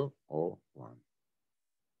 0 or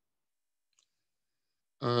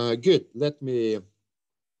 1. Good. Let me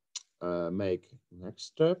make next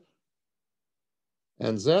step.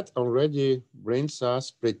 And that already brings us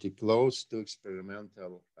pretty close to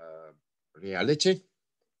experimental reality.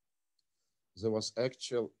 There was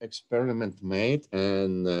actual experiment made,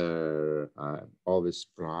 and I'm always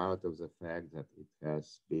proud of the fact that it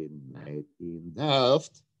has been made in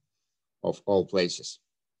Delft, of all places.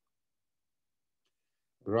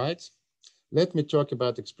 Right? Let me talk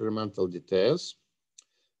about experimental details.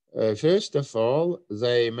 First of all,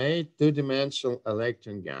 they made two-dimensional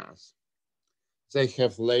electron gas. They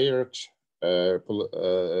have layered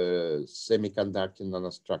semiconducting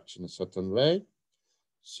nanostructure in a certain way.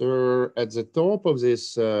 So at the top of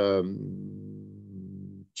this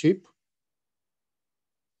chip,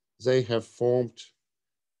 they have formed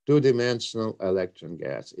two-dimensional electron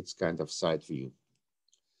gas. It's kind of side view.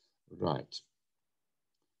 Right.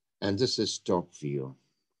 And this is top view.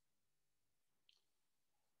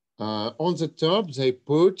 On the top, they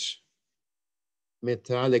put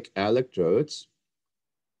metallic electrodes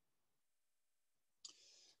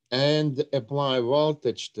and apply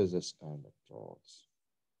voltage to these electrodes.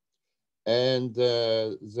 And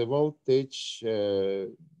the voltage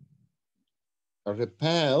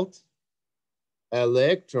repelled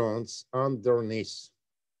electrons underneath.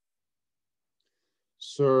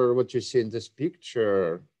 So what you see in this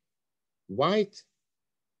picture, white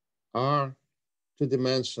are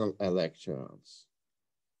two-dimensional electrons,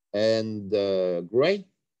 and gray,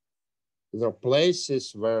 there are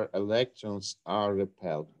places where electrons are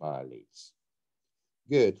repelled by leads.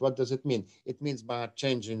 Good, what does it mean? It means by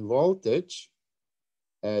changing voltage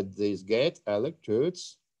at these gate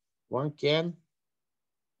electrodes, one can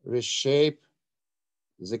reshape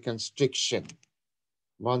the constriction.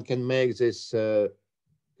 One can make this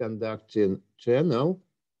conducting channel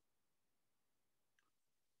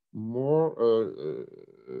more,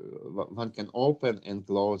 one can open and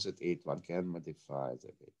close it, one can modify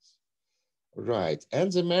the bits. Right,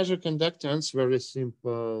 and the measure conductance, very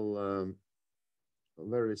simple,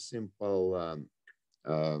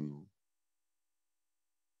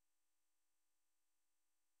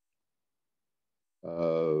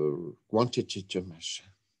 quantity to measure.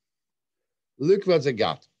 Look what they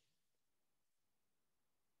got.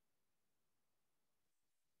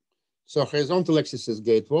 So horizontal axis is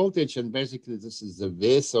gate voltage, and basically this is the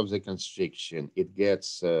width of the constriction. It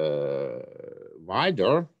gets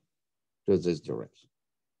wider to this direction.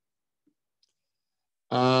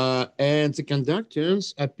 And the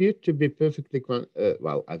conductance appear to be perfectly,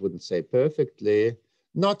 well, I wouldn't say perfectly,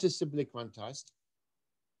 noticeably quantized.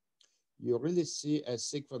 You really see a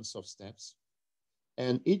sequence of steps,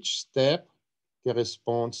 and each step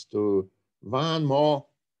corresponds to one more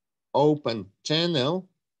open channel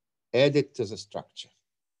added to the structure.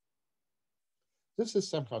 This is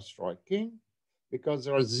somehow striking because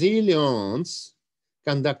there are zillions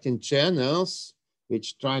conducting channels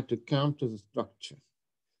which try to come to the structure,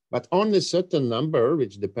 but only a certain number,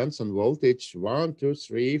 which depends on voltage, 1, 2,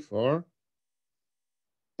 3, 4,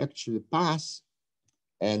 actually pass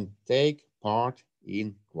and take part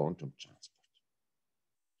in quantum transport.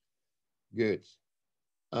 Good.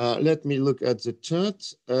 Let me look at the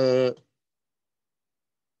chart.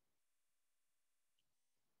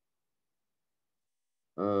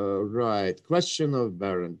 Right, question of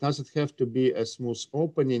Baron. Does it have to be a smooth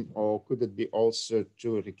opening, or could it be also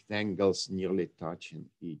two rectangles nearly touching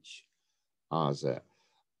each other?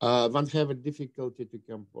 One have a difficulty to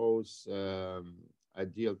compose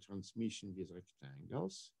ideal transmission with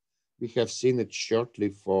rectangles. We have seen it shortly,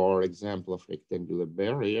 for example, of rectangular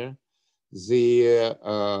barrier. The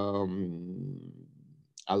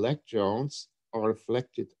electrons are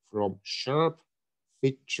reflected from sharp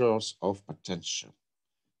features of potential.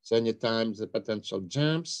 So anytime the potential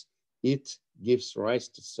jumps, it gives rise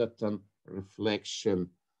to certain reflection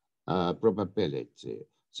probability.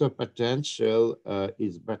 So potential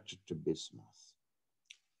is better to be smooth.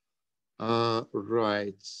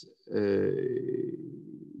 Right,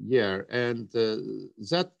 yeah, and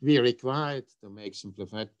that we required to make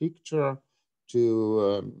simplified picture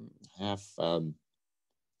to have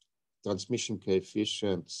transmission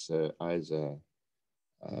coefficients either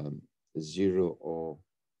 0 or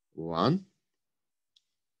 1.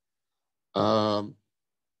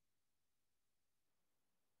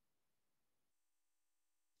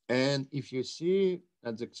 And if you see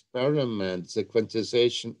at the experiment, the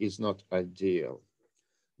quantization is not ideal.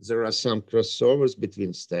 There are some crossovers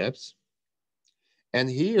between steps. And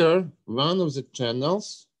here, one of the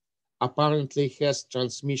channels apparently has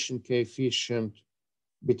transmission coefficient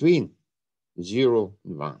between 0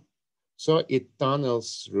 and 1. So it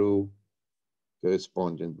tunnels through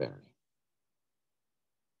corresponding barrier.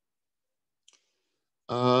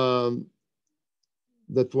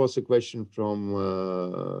 That was a question from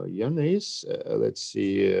Yanis. Let's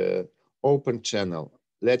see, open channel.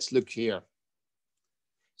 Let's look here.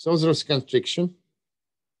 So there's constriction,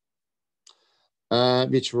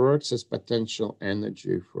 which works as potential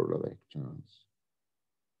energy for electrons.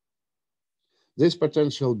 This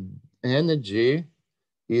potential energy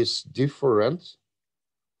is different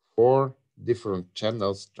for different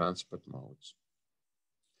channels, transport modes.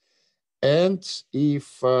 And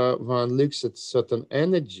if one looks at certain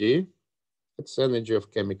energy, it's energy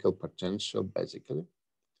of chemical potential, basically,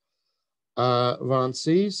 one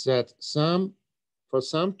sees that for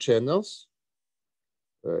some channels,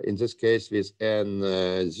 in this case with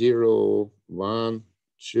N0, 1,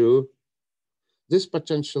 2, this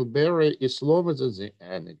potential barrier is lower than the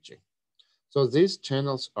energy. So these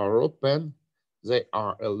channels are open. They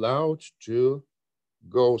are allowed to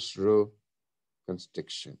go through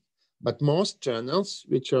constriction. But most channels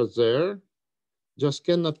which are there just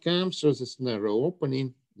cannot come through this narrow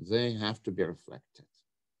opening. They have to be reflected.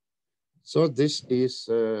 So this is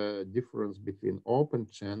a difference between open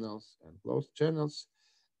channels and closed channels.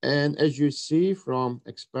 And as you see from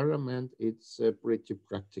experiment, it's a pretty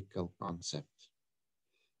practical concept.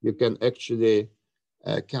 You can actually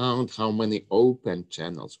count how many open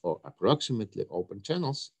channels or approximately open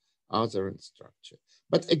channels are there in structure.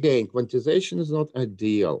 But again, quantization is not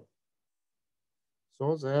ideal.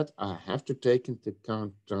 So that I have to take into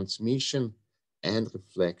account transmission and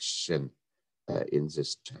reflection in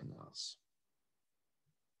these channels.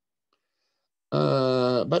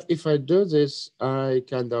 But if I do this, I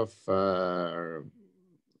kind of,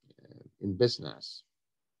 in business,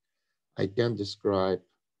 I can describe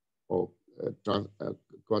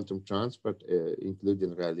quantum transport,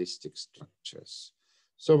 including realistic structures.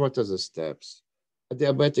 So what are the steps?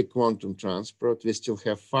 Adiabatic quantum transport, we still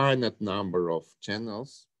have finite number of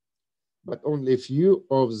channels, but only a few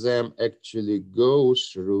of them actually go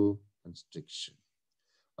through constriction.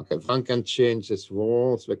 Okay, one can change this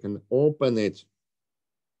walls, we can open it,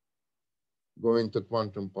 go into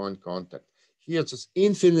quantum point contact. Here, just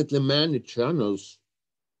infinitely many channels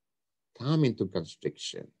come into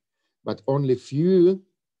constriction, but only few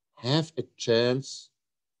have a chance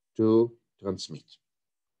to transmit.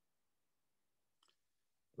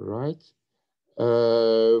 Right?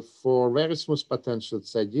 For very smooth potential,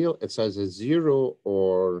 it's ideal. It's either 0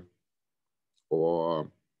 or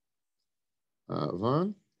 1.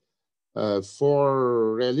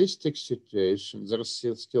 For realistic situations, there's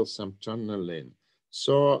still some tunneling.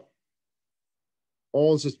 So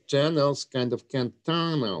all the channels kind of can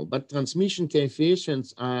tunnel, but transmission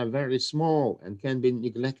coefficients are very small and can be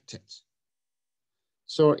neglected.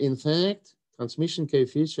 So in fact, transmission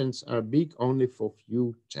coefficients are big only for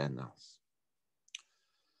few channels.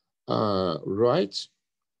 Right?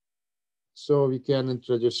 So we can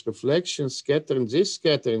introduce reflection, scattering. This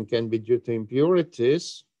scattering can be due to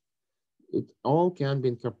impurities. It all can be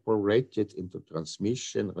incorporated into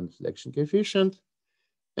transmission and reflection coefficient,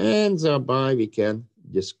 and thereby we can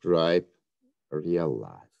describe real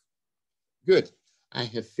life. Good, I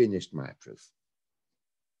have finished my proof.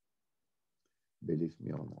 Believe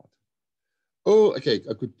me or not. Oh, okay,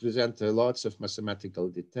 I could present lots of mathematical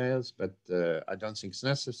details, but I don't think it's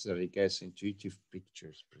necessary, guess intuitive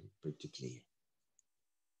pictures pretty clear.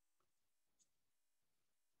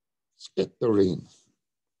 Scattering.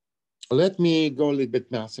 Let me go a little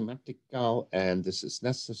bit mathematical, and this is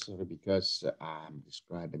necessary because I'm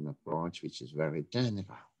describing an approach which is very general.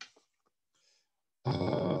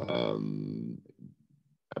 I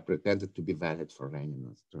pretended to be valid for any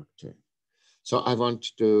structure. So I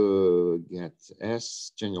want to get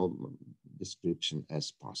as general description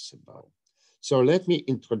as possible. So let me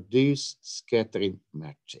introduce scattering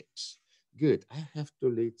matrix. Good, I have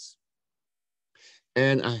two leads.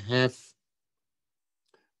 And I have,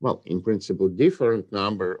 well, in principle, different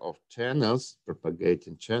number of channels,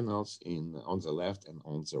 propagating channels on the left and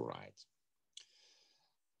on the right.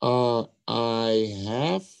 I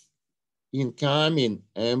have incoming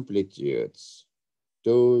amplitudes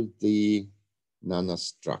to the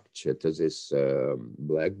nanostructure, to this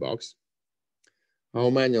black box. How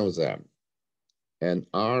many of them? An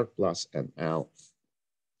R plus an L.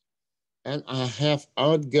 And I have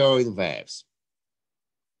outgoing waves.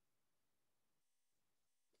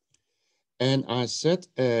 And I set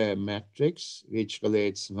a matrix which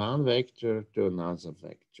relates one vector to another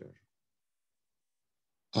vector.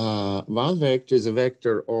 One vector is a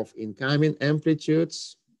vector of incoming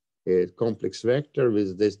amplitudes, a complex vector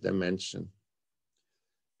with this dimension.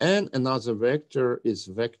 And another vector is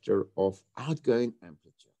vector of outgoing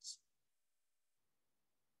amplitudes.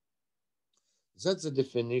 That's the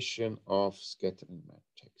definition of scattering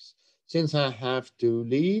matrix. Since I have two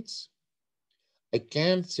leads, I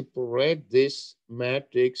can separate this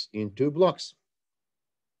matrix in two blocks.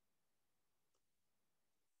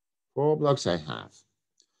 4 blocks I have.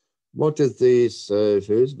 What is this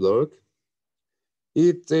first block?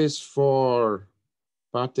 It is for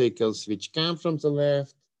particles which come from the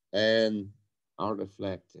left and are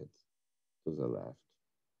reflected to the left.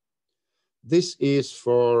 This is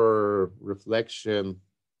for reflection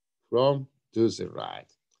from to the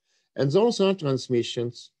right. And those are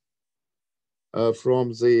transmissions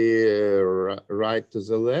from the right to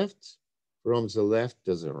the left, from the left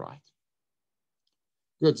to the right.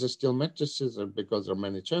 Good, there's still matrices because there are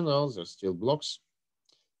many channels, there's still blocks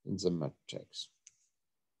in the matrix.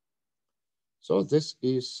 So this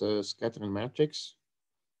is scattering matrix.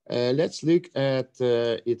 Let's look at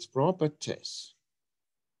its properties.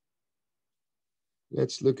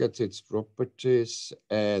 Let's look at its properties.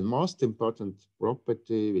 And most important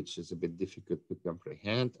property, which is a bit difficult to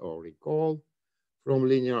comprehend or recall from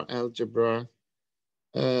linear algebra,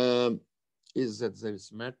 is that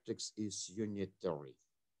this matrix is unitary.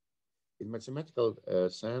 In mathematical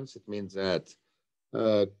sense, it means that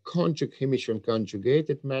Hermitian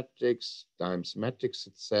conjugated matrix times matrix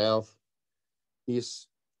itself is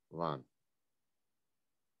 1.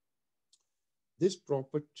 This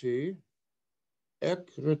property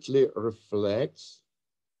accurately reflects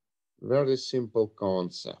very simple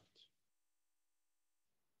concept.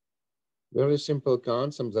 Very simple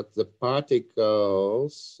concept that the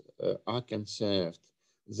particles are conserved.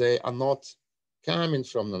 They are not coming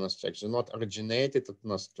from nanostructure, not originated at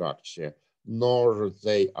nanostructure, nor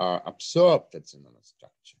they are absorbed at the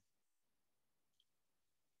nanostructure.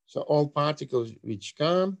 So all particles which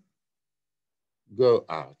come, go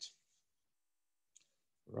out,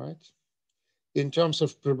 right? In terms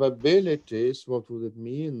of probabilities, what would it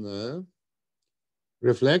mean?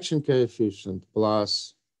 Reflection coefficient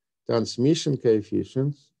plus transmission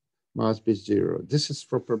coefficients must be 0. This is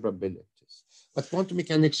for probabilities. But quantum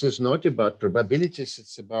mechanics is not about probabilities,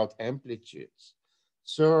 it's about amplitudes.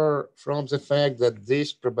 So from the fact that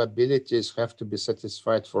these probabilities have to be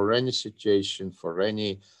satisfied for any situation, for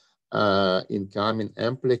any incoming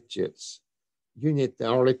amplitudes,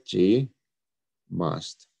 unitarity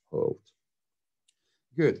must hold.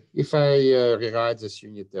 Good. If I rewrite this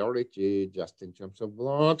unitarity just in terms of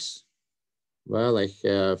blocks, well, I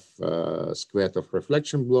have square of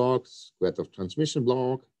reflection block, square of transmission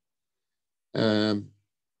block.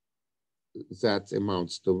 That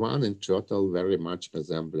amounts to 1 in total, very much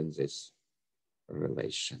resembling this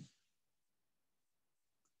relation.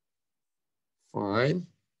 Fine.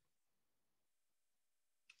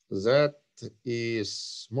 That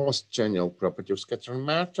is most general property of scattering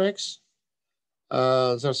matrix.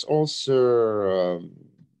 There's also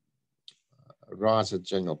rather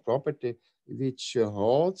general property which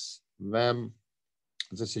holds when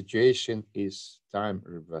the situation is time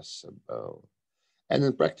reversible. And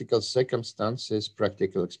in practical circumstances,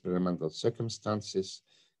 practical experimental circumstances,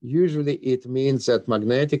 usually it means that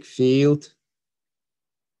magnetic field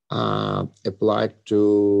applied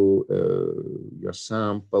to your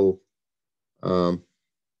sample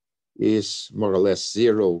is more or less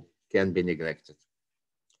 0, can be neglected.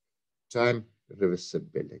 Time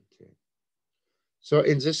reversibility. So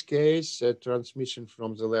in this case, transmission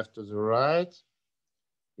from the left to the right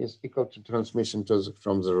is equal to transmission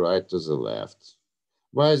from the right to the left.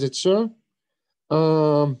 Why is it so?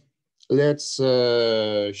 Let's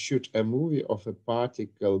shoot a movie of a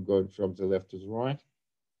particle going from the left to the right.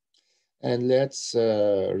 And let's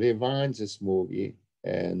rewind this movie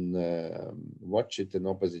and watch it in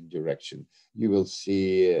opposite direction. You will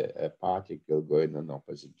see a particle going in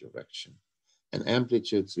opposite direction. And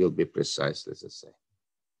amplitudes will be precisely the same.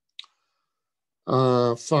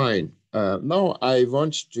 Fine. Now I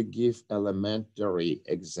want to give elementary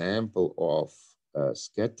example of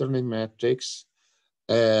scattering matrix.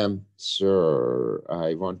 So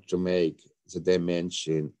I want to make the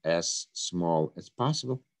dimension as small as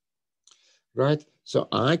possible, right? So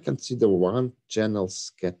I consider one channel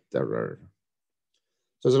scatterer.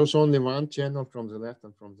 So there's only one channel from the left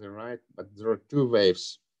and from the right, but there are 2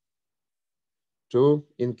 waves, 2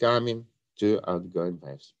 incoming, 2 outgoing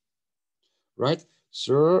waves, right?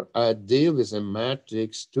 So I deal with a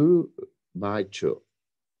matrix 2 by 2.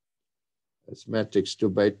 It's matrix 2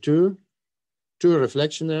 by 2. 2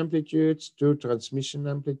 reflection amplitudes, 2 transmission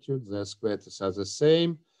amplitudes, their squares are the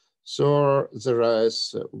same. So there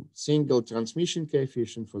is a single transmission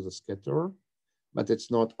coefficient for the scatterer, but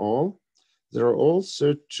it's not all. There are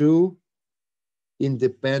also 2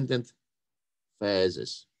 independent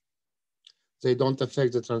phases. They don't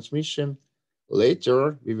affect the transmission.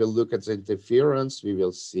 Later, we will look at the interference. We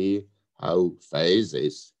will see how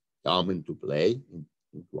phases come into play in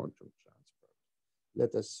quantum transport.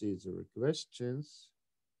 Let us see the questions.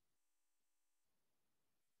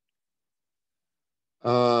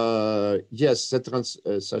 Yes, the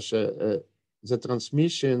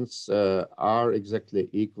transmissions are exactly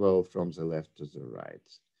equal from the left to the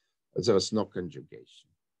right. There is no conjugation.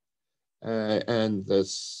 And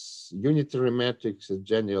this unitary matrix is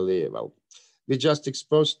generally, well, we just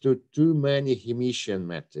exposed to too many Hermitian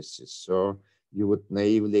matrices. So you would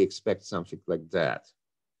naively expect something like that.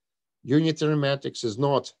 Unitary matrix is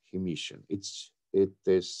not Hermitian. It's it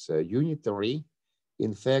is unitary.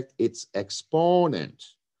 In fact, it's exponent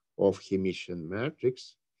of Hermitian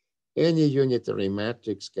matrix. Any unitary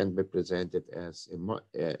matrix can be presented as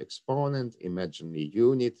exponent, imaginary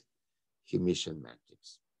unit, Hermitian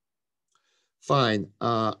matrix. Fine.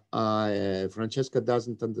 Francesca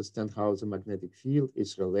doesn't understand how the magnetic field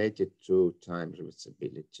is related to time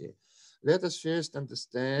reversibility. Let us first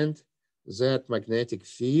understand that magnetic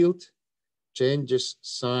field changes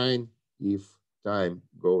sign if time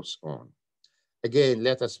goes on. Again,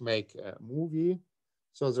 let us make a movie.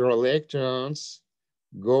 So the electrons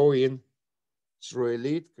go in through a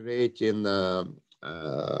lead, creating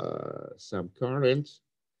some current,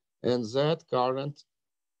 and that current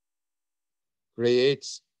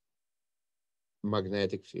creates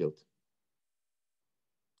magnetic field.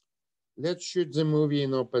 Let's shoot the movie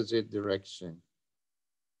in opposite direction.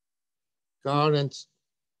 Current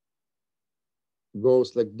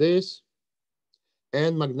goes like this,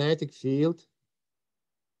 and magnetic field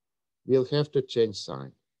will have to change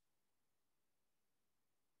sign.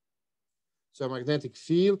 So magnetic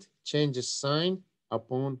field changes sign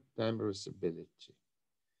upon time reversibility.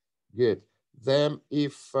 Good. Then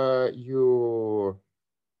if you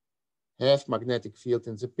have magnetic field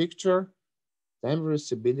in the picture, time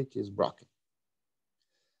reversibility is broken.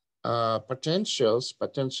 Potentials,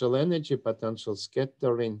 potential energy, potential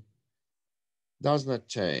scattering does not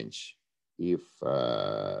change if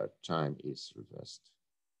time is reversed.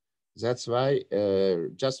 That's why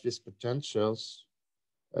just with potentials,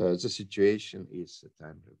 the situation is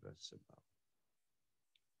time reversible.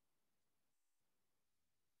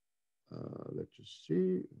 Let's just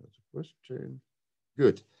see, what's the question?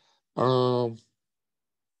 Good. All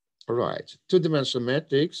right, two-dimensional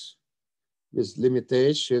matrix with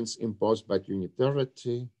limitations imposed by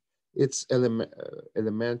unitarity. It's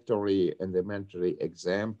elementary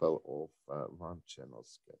example of one-channel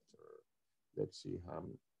scatter. Let's see how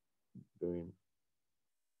I'm doing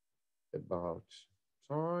about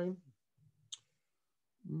time.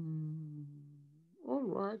 All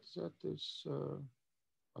right, that is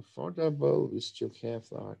affordable. We still have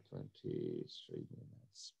like 23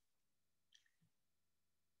 minutes.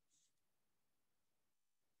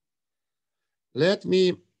 Let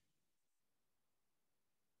me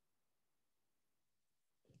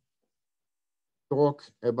talk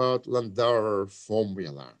about Landauer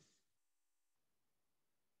formula.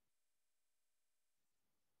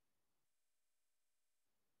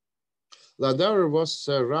 Landauer was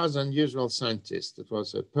a rather unusual scientist. It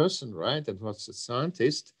was a person, right? It was a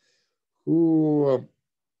scientist who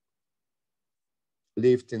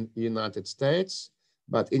lived in the United States,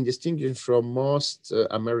 but in distinction from most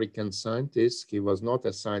American scientists, he was not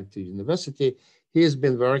assigned to university. He has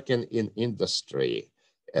been working in industry.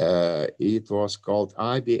 It was called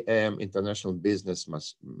IBM, International Business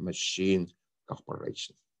Machine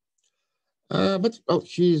Corporation. But well,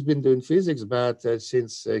 he's been doing physics, but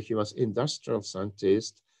since he was industrial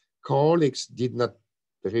scientist, colleagues did not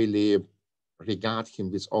really regard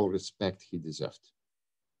him with all respect he deserved.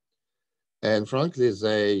 And frankly,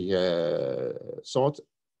 they thought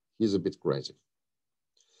he's a bit crazy.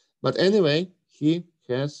 But anyway, he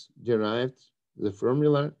has derived the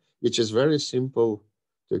formula, which is very simple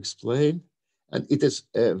to explain. And it is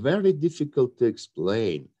very difficult to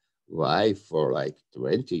explain why for like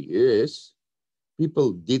 20 years,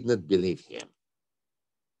 people did not believe him.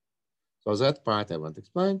 So that part I want to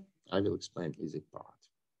explain. I will explain easy part.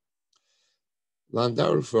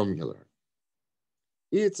 Landauer formula.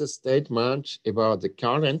 It's a statement about the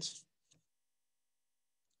current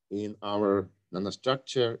in our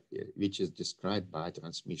nanostructure, which is described by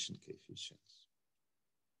transmission coefficients.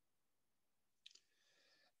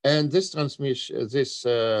 And this transmission, this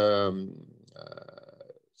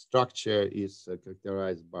structure is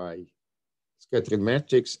characterized by scattering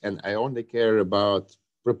matrix, and I only care about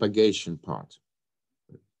propagation part.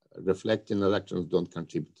 Reflecting electrons don't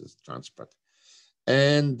contribute to the transport.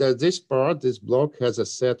 And this part, this block, has a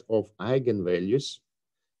set of eigenvalues.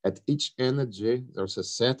 At each energy, there's a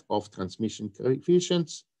set of transmission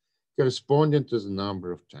coefficients corresponding to the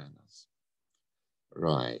number of channels.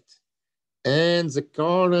 Right. And the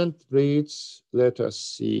current reads, let us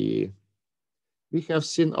see, we have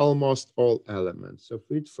seen almost all elements. So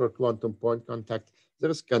for quantum point contact,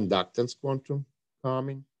 there's conductance quantum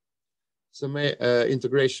coming,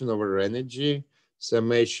 integration over energy,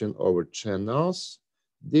 summation over channels,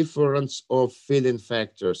 difference of filling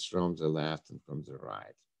factors from the left and from the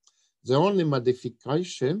right. The only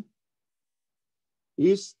modification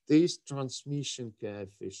is this transmission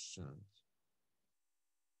coefficient.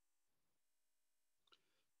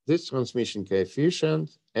 this transmission coefficient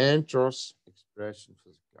enters expression for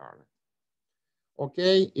the current.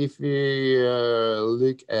 Okay, if we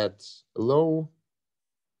look at low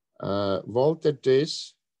voltages,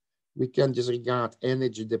 we can disregard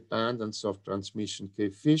energy dependence of transmission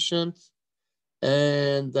coefficient,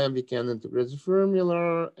 and then we can integrate the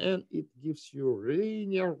formula, and it gives you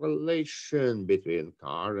linear relation between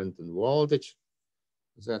current and voltage.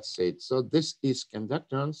 That's it. So this is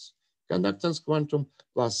conductance quantum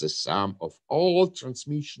plus the sum of all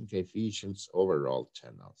transmission coefficients over all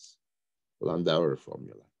channels. Landauer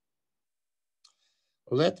formula.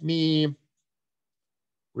 Let me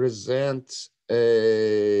present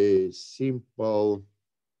a simple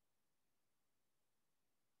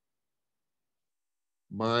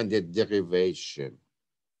minded derivation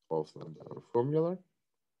of Landauer formula,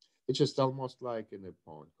 which is almost like in a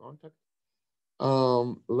point contact.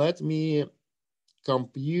 Let me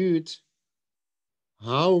compute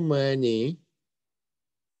how many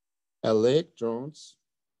electrons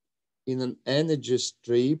in an energy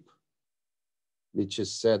strip, which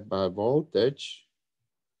is set by voltage,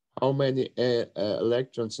 how many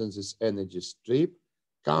electrons in this energy strip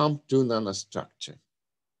come to nanostructure.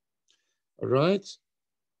 All right?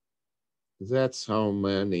 That's how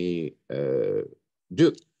many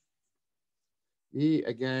do. We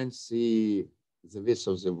again see the width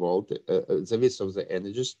of the the width of the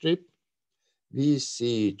energy strip. We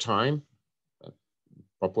see time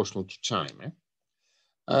proportional to time,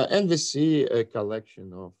 and we see a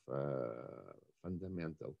collection of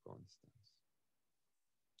fundamental constants.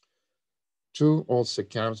 2 also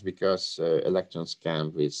comes because electrons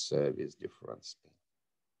come with different spin.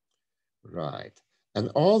 Right. And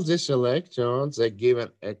all these electrons are given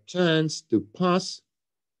a chance to pass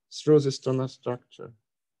through this nanostructure.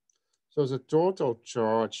 So the total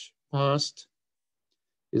charge passed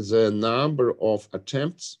is the number of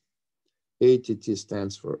attempts. ATT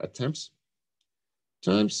stands for attempts,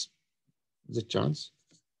 times the chance.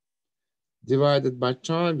 Divided by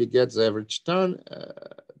time, we get the average tunnel.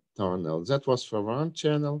 That was for one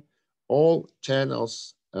channel. All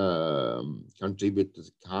channels contribute to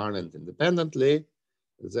the current independently.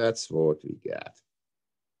 That's what we get.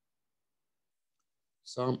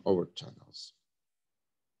 Sum over channels.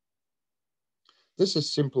 This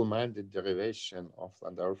is simple-minded derivation of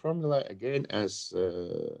Landauer formula. Again, as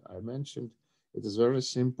I mentioned, it is very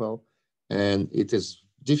simple, and it is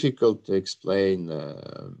difficult to explain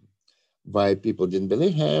why people didn't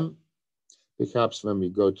believe him. Perhaps when we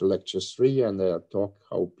go to lecture 3 and talk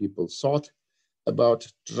how people thought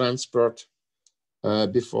about transport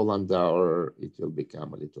before Landauer, it will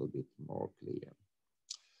become a little bit more clear.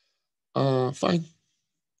 Fine.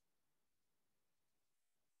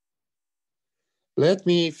 Let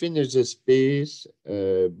me finish this piece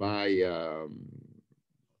by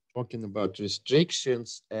talking about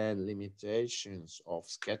restrictions and limitations of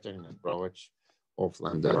scattering approach of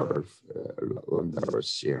Landauer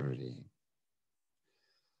theory.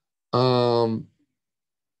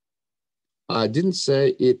 I didn't say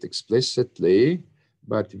it explicitly,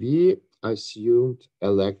 but we assumed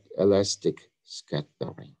elastic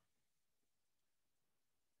scattering.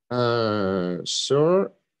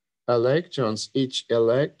 So electrons, each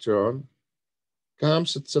electron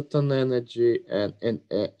comes at certain energy and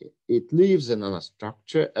it leaves in a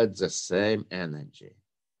structure at the same energy.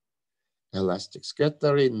 Elastic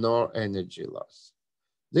scattering, no energy loss.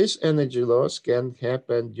 This energy loss can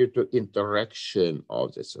happen due to interaction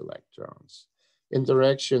of these electrons.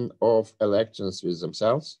 Interaction of electrons with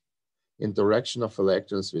themselves, interaction of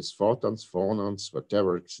electrons with photons, phonons,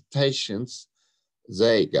 whatever excitations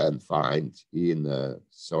they can find in a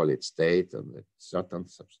solid state on a certain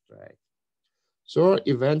substrate. So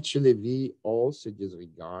eventually we also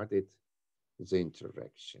disregarded the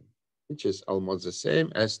interaction, which is almost the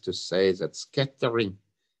same as to say that scattering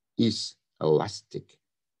is elastic,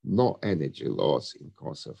 no energy loss in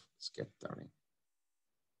cause of scattering.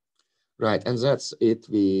 Right, and that's it.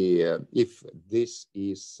 If this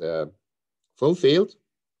is fulfilled,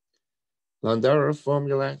 Landauer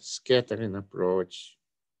formula scattering approach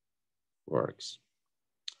works.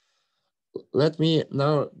 Let me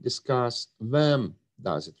now discuss when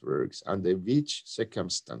does it work, under which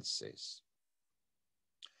circumstances.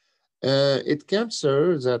 It comes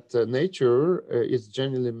so that nature is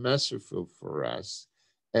generally merciful for us,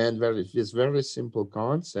 and with very simple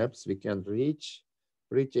concepts, we can reach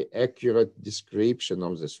pretty accurate description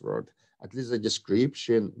of this world, at least a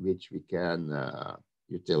description which we can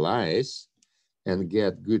utilize and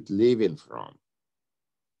get good living from,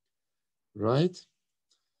 right?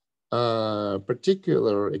 A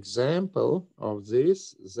particular example of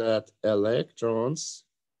this is that electrons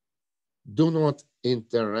do not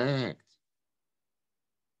interact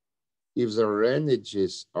if their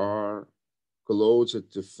energies are closer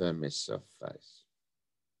to Fermi surface,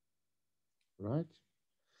 right?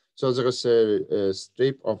 So there is a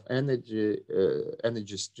strip of energy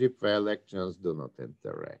strip where electrons do not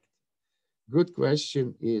interact. Good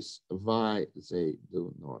question is why they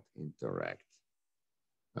do not interact.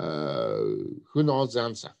 Who knows the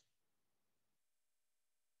answer?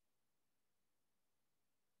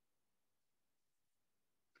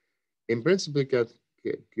 In principle,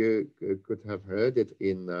 could have heard it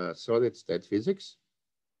in solid state physics.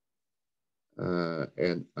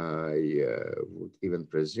 And I would even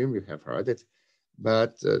presume you have heard it.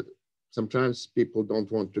 But sometimes people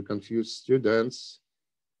don't want to confuse students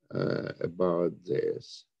about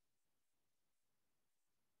this.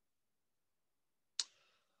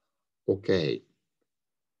 Okay.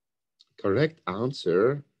 Correct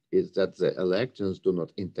answer is that the electrons do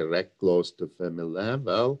not interact close to Fermi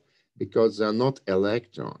level because they're not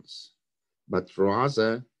electrons, but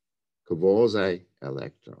rather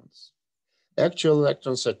quasi-electrons. Actual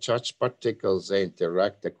electrons are charged particles. They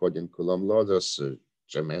interact according to Coulomb law. There's a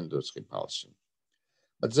tremendous repulsion.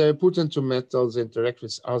 But they are put into metals, they interact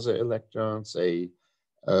with other electrons, they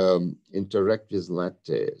interact with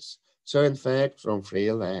lattice. So in fact, from free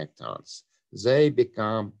electrons, they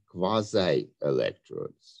become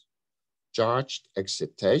quasi-electrons, charged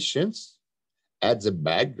excitations at the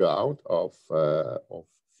background of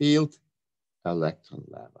field electron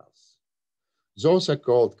levels. Those are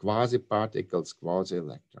called quasi-particles,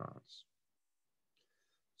 quasi-electrons.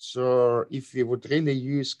 So if we would really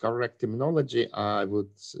use correct terminology, I would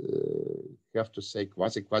have to say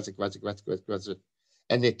quasi.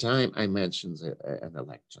 Anytime I mention an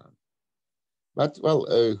electron. But well,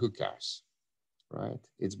 who cares, right?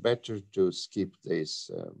 It's better to skip this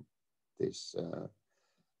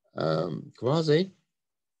quasi,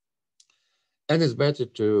 and it's better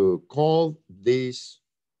to call these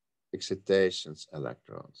excitations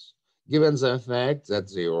electrons, given the fact that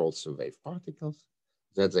they are also wave particles,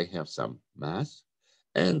 that they have some mass,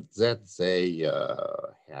 and that they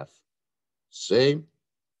have same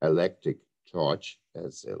electric charge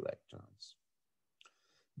as the electrons.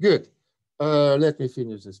 Good. Let me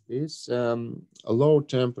finish this piece. A low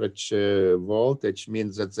temperature voltage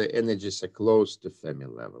means that the energies are close to Fermi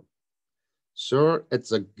level. So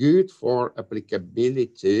it's a good for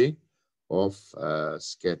applicability of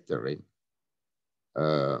scattering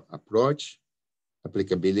approach,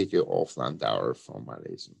 applicability of Landauer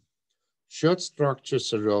formalism. Short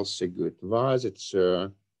structures are also good. Why is it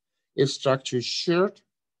so? If structure is short,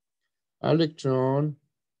 electron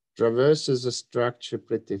traverses the structure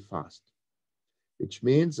pretty fast, which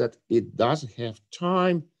means that it doesn't have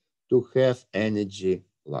time to have energy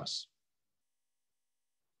loss.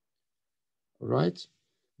 Right?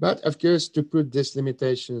 But of course, to put these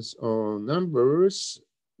limitations on numbers,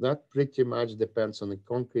 that pretty much depends on the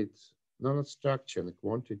concrete nanostructure and the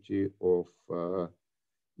quantity of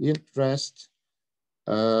interest.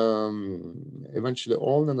 Eventually,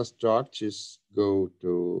 all nanostructures go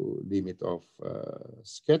to limit of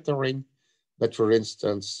scattering. But for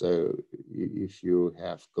instance, if you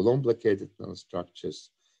have Coulomb-located nanostructures,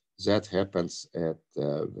 that happens at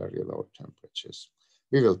very low temperatures.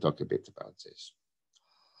 We will talk a bit about this.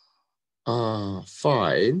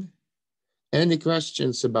 Fine. Any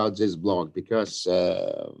questions about this blog? Because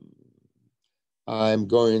I'm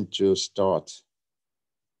going to start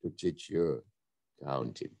to teach you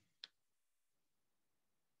counting.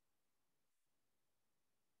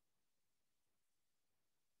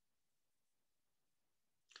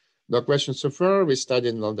 No questions so far. We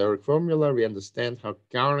studied Landauer formula. We understand how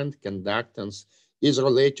current conductance is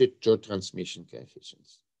related to transmission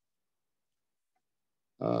coefficients.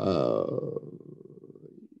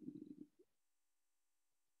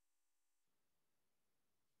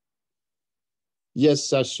 Yes,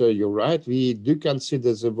 Sasha, you're right. We do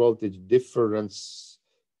consider the voltage difference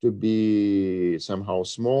to be somehow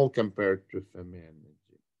small compared to Fermi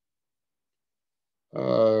energy.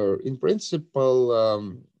 In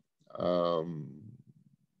principle,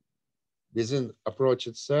 within approach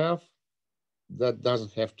itself, that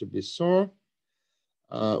doesn't have to be so.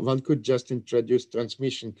 One could just introduce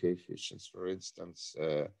transmission coefficients, for instance,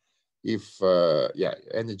 if,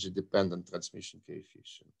 energy dependent transmission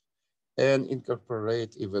coefficient, and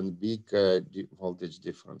incorporate even big voltage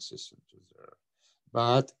differences into there.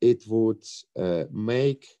 But it would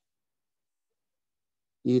make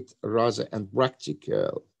it rather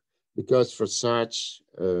impractical, because for such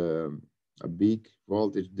big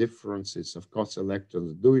voltage differences, of course,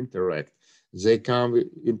 electrons do interact. They come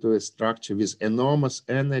into a structure with enormous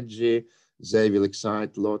energy. They will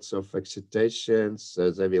excite lots of excitations.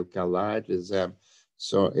 They will collide with them.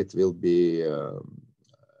 So it will be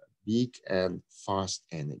big and fast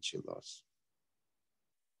energy loss.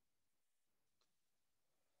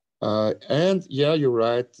 And yeah, you're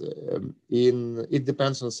right. It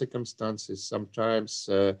depends on circumstances. Sometimes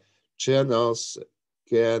channels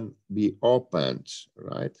can be opened,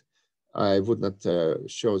 right? I would not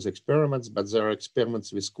show the experiments, but there are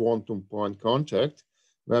experiments with quantum point contact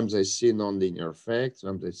when they see nonlinear effects,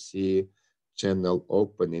 when they see channel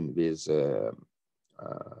opening with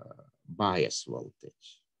bias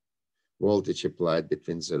voltage applied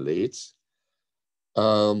between the leads.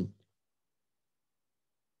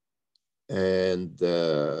 And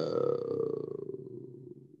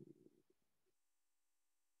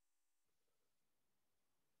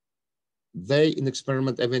they, in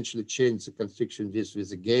experiment, eventually change the constriction with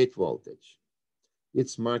the gate voltage.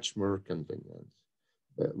 It's much more convenient.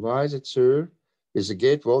 Why is it so? With the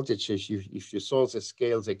gate voltage, if you saw the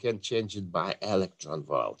scale, they can change it by electron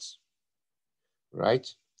volts, right?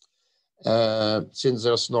 Since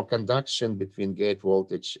there's no conduction between gate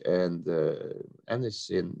voltage and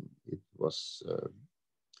anything, it was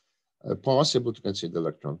possible to consider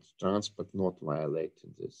electron transport not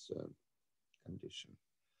violating this condition.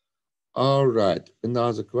 All right,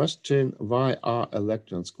 another question. Why are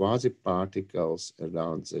electrons quasi-particles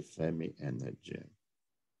around the Fermi energy?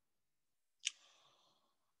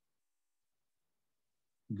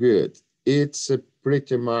 Good. It's a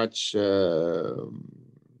pretty much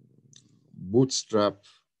bootstrap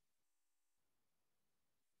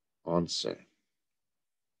answer.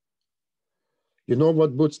 You know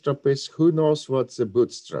what bootstrap is? Who knows what's a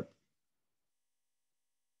bootstrap?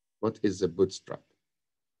 What is a bootstrap?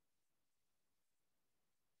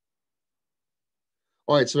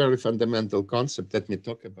 Oh, it's a very fundamental concept. Let me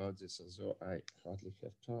talk about this, as though I hardly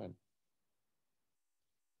have time.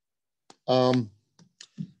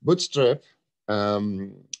 Bootstrap,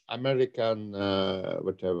 American,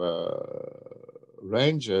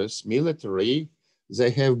 Rangers, military, they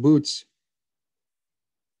have boots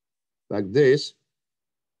like this,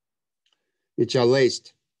 which are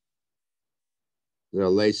laced. They are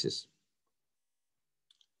laces.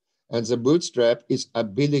 And the bootstrap is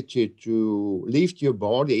ability to lift your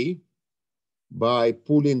body by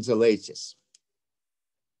pulling the laces.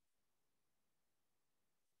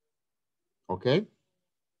 Okay?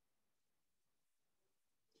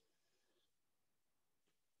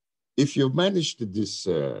 If you've managed this,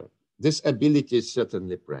 this ability is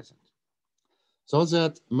certainly present. So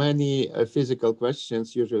that many physical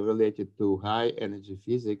questions usually related to high energy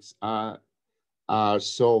physics are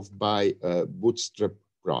solved by a bootstrap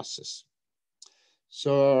process.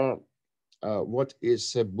 So what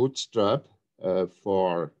is a bootstrap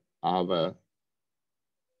for our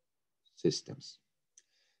systems?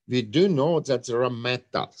 We do know that there are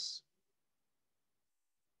metals.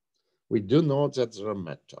 We do know that there are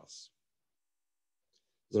metals.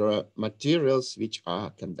 There are materials which are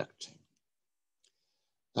conducting.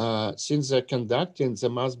 Since they're conducting, there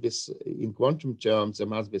must be, in quantum terms, there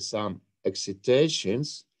must be some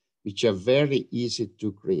excitations which are very easy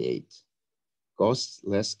to create, cost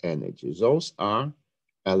less energy. Those are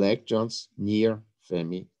electrons near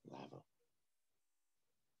Fermi level.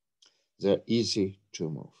 They're easy to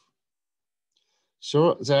move.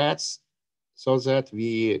 So that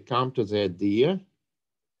we come to the idea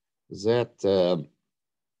that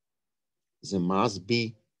there must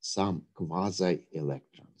be some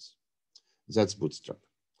quasi-electrons. That's bootstrap.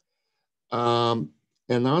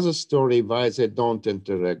 Another story why they don't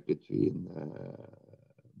interact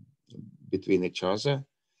between each other,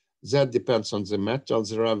 that depends on the metals.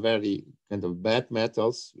 There are very kind of bad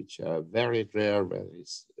metals, which are very rare, very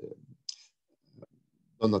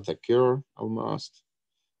do not occur almost,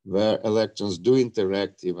 where electrons do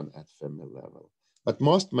interact even at Fermi level. But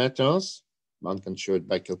most metals, one can show it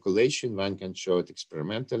by calculation, one can show it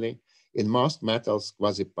experimentally. In most metals,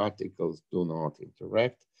 quasi-particles do not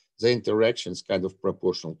interact. The interaction is kind of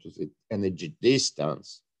proportional to the energy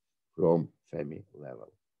distance from Fermi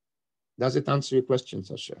level. Does it answer your question,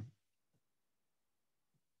 Sasha?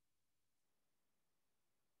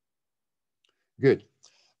 Good.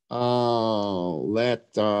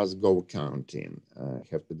 Let us go counting. I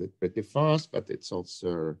have to do it pretty fast, but it's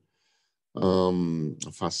also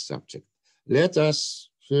a fast subject. Let us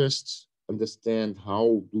first understand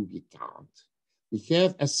how do we count. We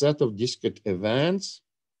have a set of discrete events,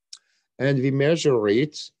 and we measure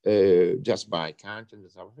it just by counting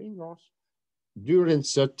with our fingers during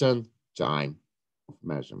certain time of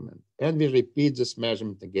measurement. And we repeat this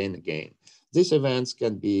measurement again and again. These events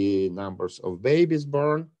can be numbers of babies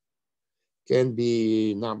born, can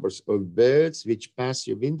be numbers of birds which pass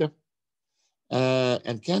your window,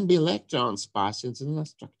 and can be electrons passing in the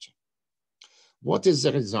structure. What is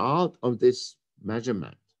the result of this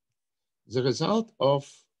measurement? The result of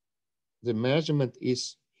the measurement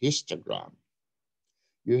is histogram.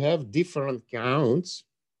 You have different counts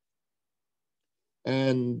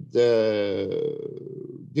and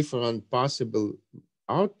different possible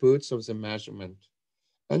outputs of the measurement.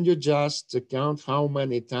 And you just count how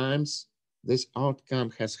many times this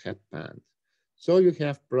outcome has happened. So you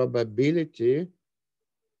have probability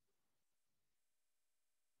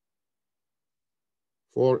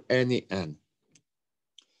for any n.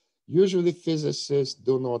 Usually physicists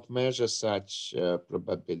do not measure such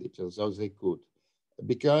probability, although they could,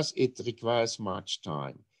 because it requires much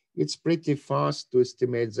time. It's pretty fast to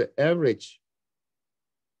estimate the average,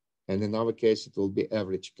 and in our case, it will be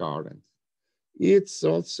average current. It's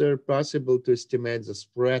also possible to estimate the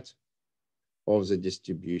spread of the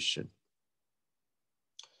distribution.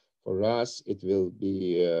 For us, it will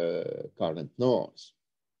be current noise.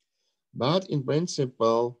 But in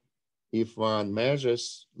principle, if one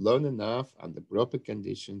measures long enough under proper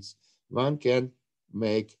conditions, one can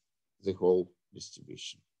make the whole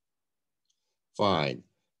distribution. Fine.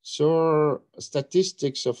 So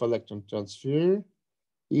statistics of electron transfer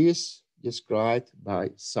is described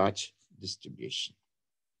by such distribution.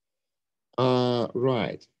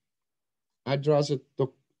 Right. I'd rather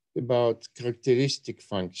talk about characteristic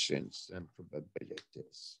functions and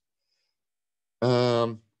probabilities.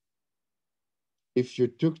 If you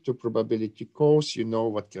took the probability course, you know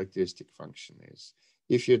what characteristic function is.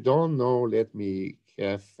 If you don't know, let me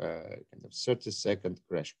have a kind of 30-second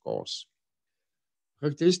crash course.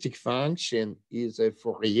 Characteristic function is a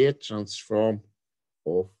Fourier transform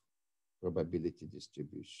of probability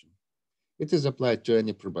distribution. It is applied to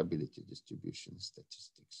any probability distribution in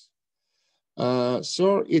statistics.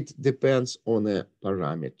 So it depends on a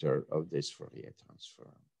parameter of this Fourier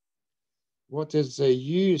transform. What is the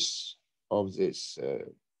use of this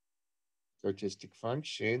characteristic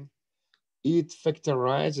function? It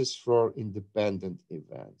factorizes for independent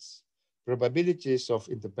events. Probabilities of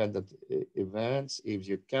independent events, if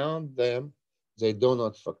you count them, they do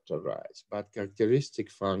not factorize, but characteristic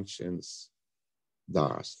functions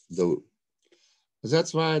do.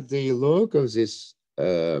 That's why the log of this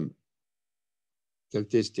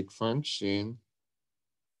characteristic function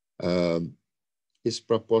is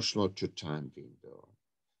proportional to time window.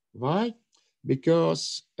 Why?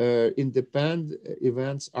 Because independent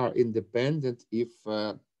events are independent if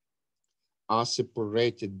are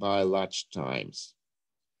separated by large times.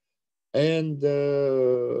 And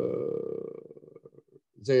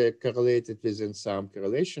they are correlated within some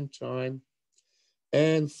correlation time.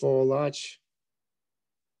 And for large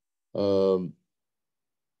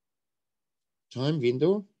time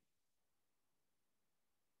window,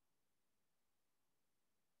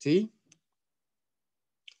 t,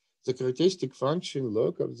 the characteristic function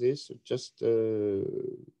log of this just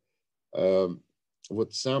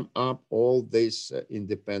would sum up all these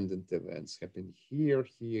independent events happen here,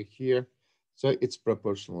 here, here. So it's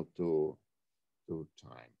proportional to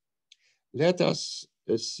time. Let us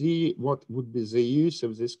see what would be the use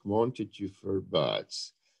of this quantity for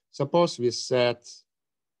birds. Suppose we set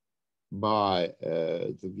by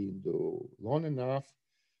the window long enough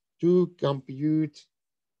to compute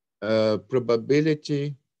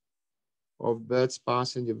probability of birds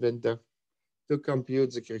passing the window, to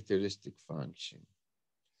compute the characteristic function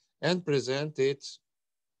and present it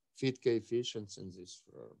fit coefficients in this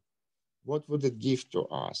form. What would it give to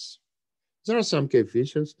us? There are some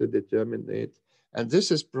coefficients to determine it, and this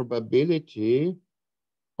is probability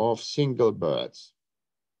of single birds,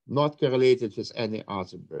 not correlated with any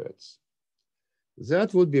other birds.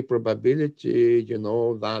 That would be probability, you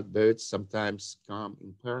know, that birds sometimes come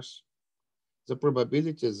in pairs. The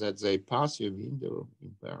probability that they pass your window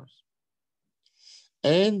in pairs.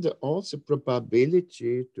 And also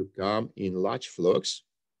probability to come in large flocks,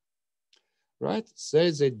 right? Say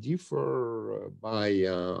they differ by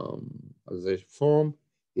the form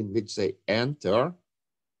in which they enter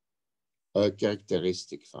a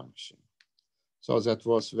characteristic function. So that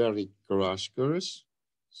was very crash course.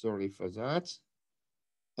 Sorry for that.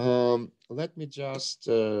 Let me just,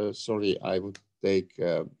 sorry, I would take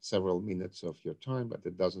several minutes of your time, but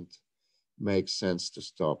it doesn't make sense to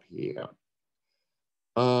stop here.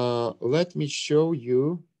 Let me show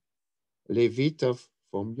you Levitov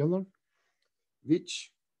formula,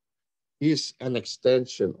 which is an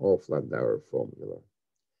extension of Landauer formula.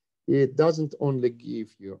 It doesn't only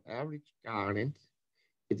give you average current,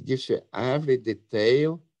 it gives you every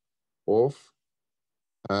detail of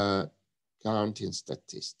counting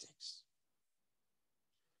statistics.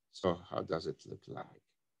 So how does it look like?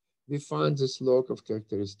 We find this log of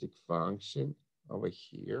characteristic function over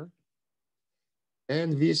here.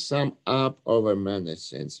 And we sum up over many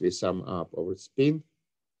things. We sum up over spin,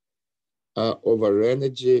 over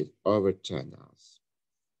energy, over channels.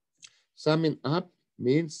 Summing up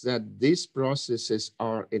means that these processes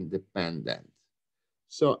are independent.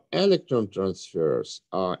 So electron transfers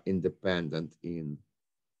are independent in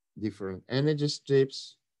different energy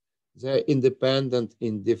strips. They're independent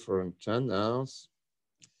in different channels.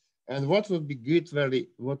 And what would be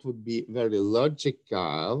very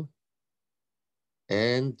logical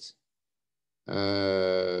and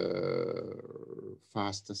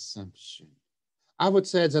fast assumption. I would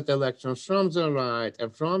say that electrons from the right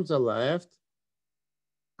and from the left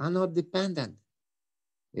are not dependent.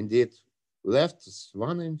 Indeed, left is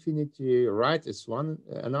one infinity, right is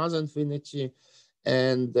another infinity,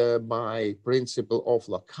 and by principle of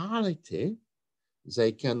locality,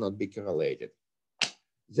 they cannot be correlated.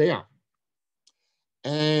 They are.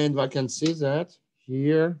 And I can see that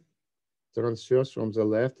here, transfers from the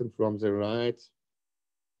left and from the right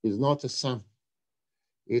is not a sum.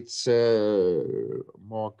 It's a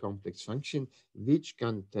more complex function which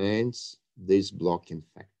contains these blocking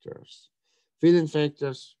factors, filling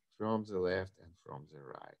factors from the left and from the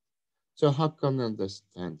right. So how can I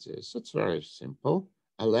understand this? It's very simple.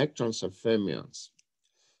 Electrons are fermions.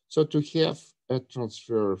 So to have a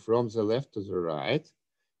transfer from the left to the right,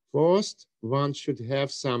 first one should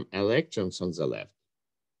have some electrons on the left,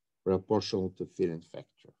 proportional to filling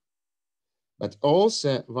factor. But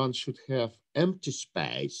also one should have empty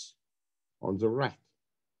space on the right,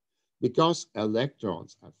 because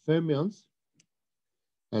electrons are fermions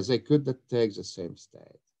and they could not take the same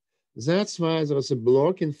state. That's why there's a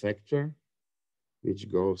blocking factor which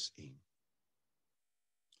goes in.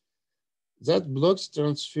 That blocks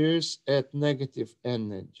transfers at negative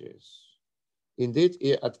energies. Indeed,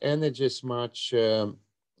 at energies much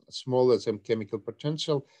smaller than chemical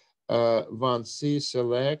potential, one sees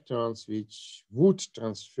electrons which would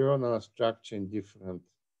transfer on a structure in different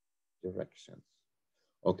directions.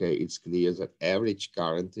 Okay, it's clear that average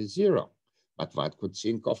current is zero, but one could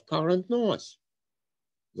think of current noise.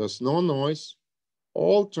 There's no noise.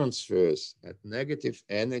 All transfers at negative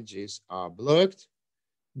energies are blocked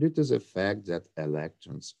due to the fact that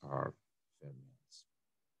electrons are fermions.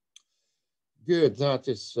 Good, that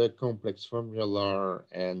is a complex formula,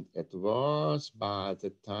 and it was, by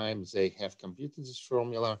the time they have computed this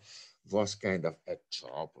formula, was kind of a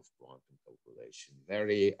job of quantum calculation,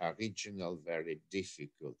 very original, very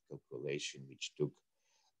difficult calculation, which took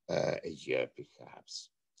a year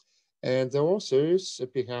perhaps. And the authors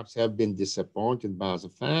perhaps have been disappointed by the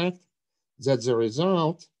fact that the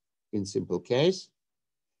result, in simple case,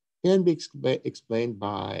 can be explained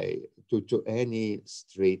to any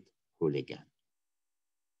street hooligan.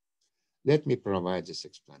 Let me provide this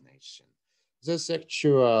explanation. This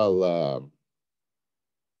actual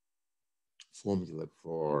formula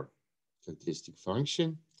for characteristic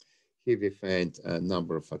function. Here we find a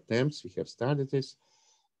number of attempts. We have studied this.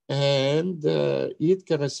 And it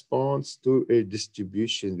corresponds to a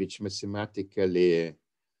distribution which mathematically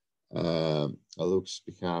looks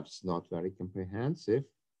perhaps not very comprehensive,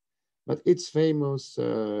 but it's famous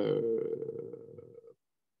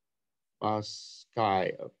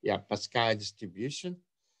Pascal distribution,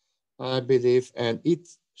 I believe, and it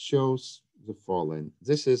shows the following.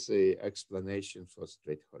 This is an explanation for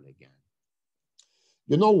straight hooligan.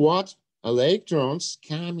 You know what? Electrons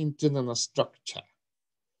come into nanostructure,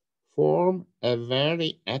 form a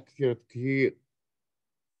very accurate cube.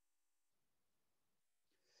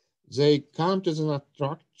 They come to the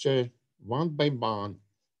nanostructure one by one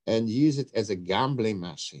and use it as a gambling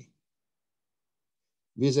machine.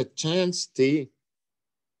 With a chance T,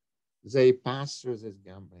 they pass through this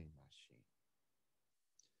gambling machine.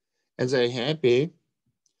 And they're happy,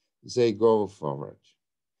 they go forward.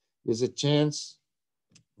 With a chance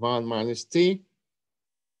 1 minus T,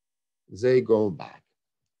 they go back.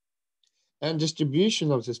 And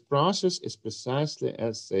distribution of this process is precisely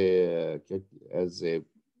as the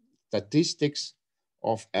statistics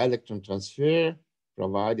of electron transfer,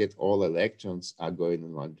 provided all electrons are going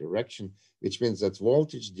in one direction, which means that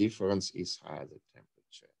voltage difference is higher than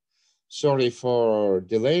temperature. Sorry for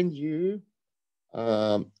delaying you.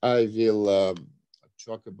 I will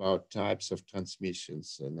talk about types of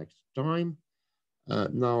transmissions next time.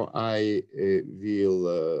 Now I will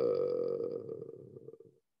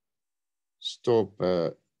stop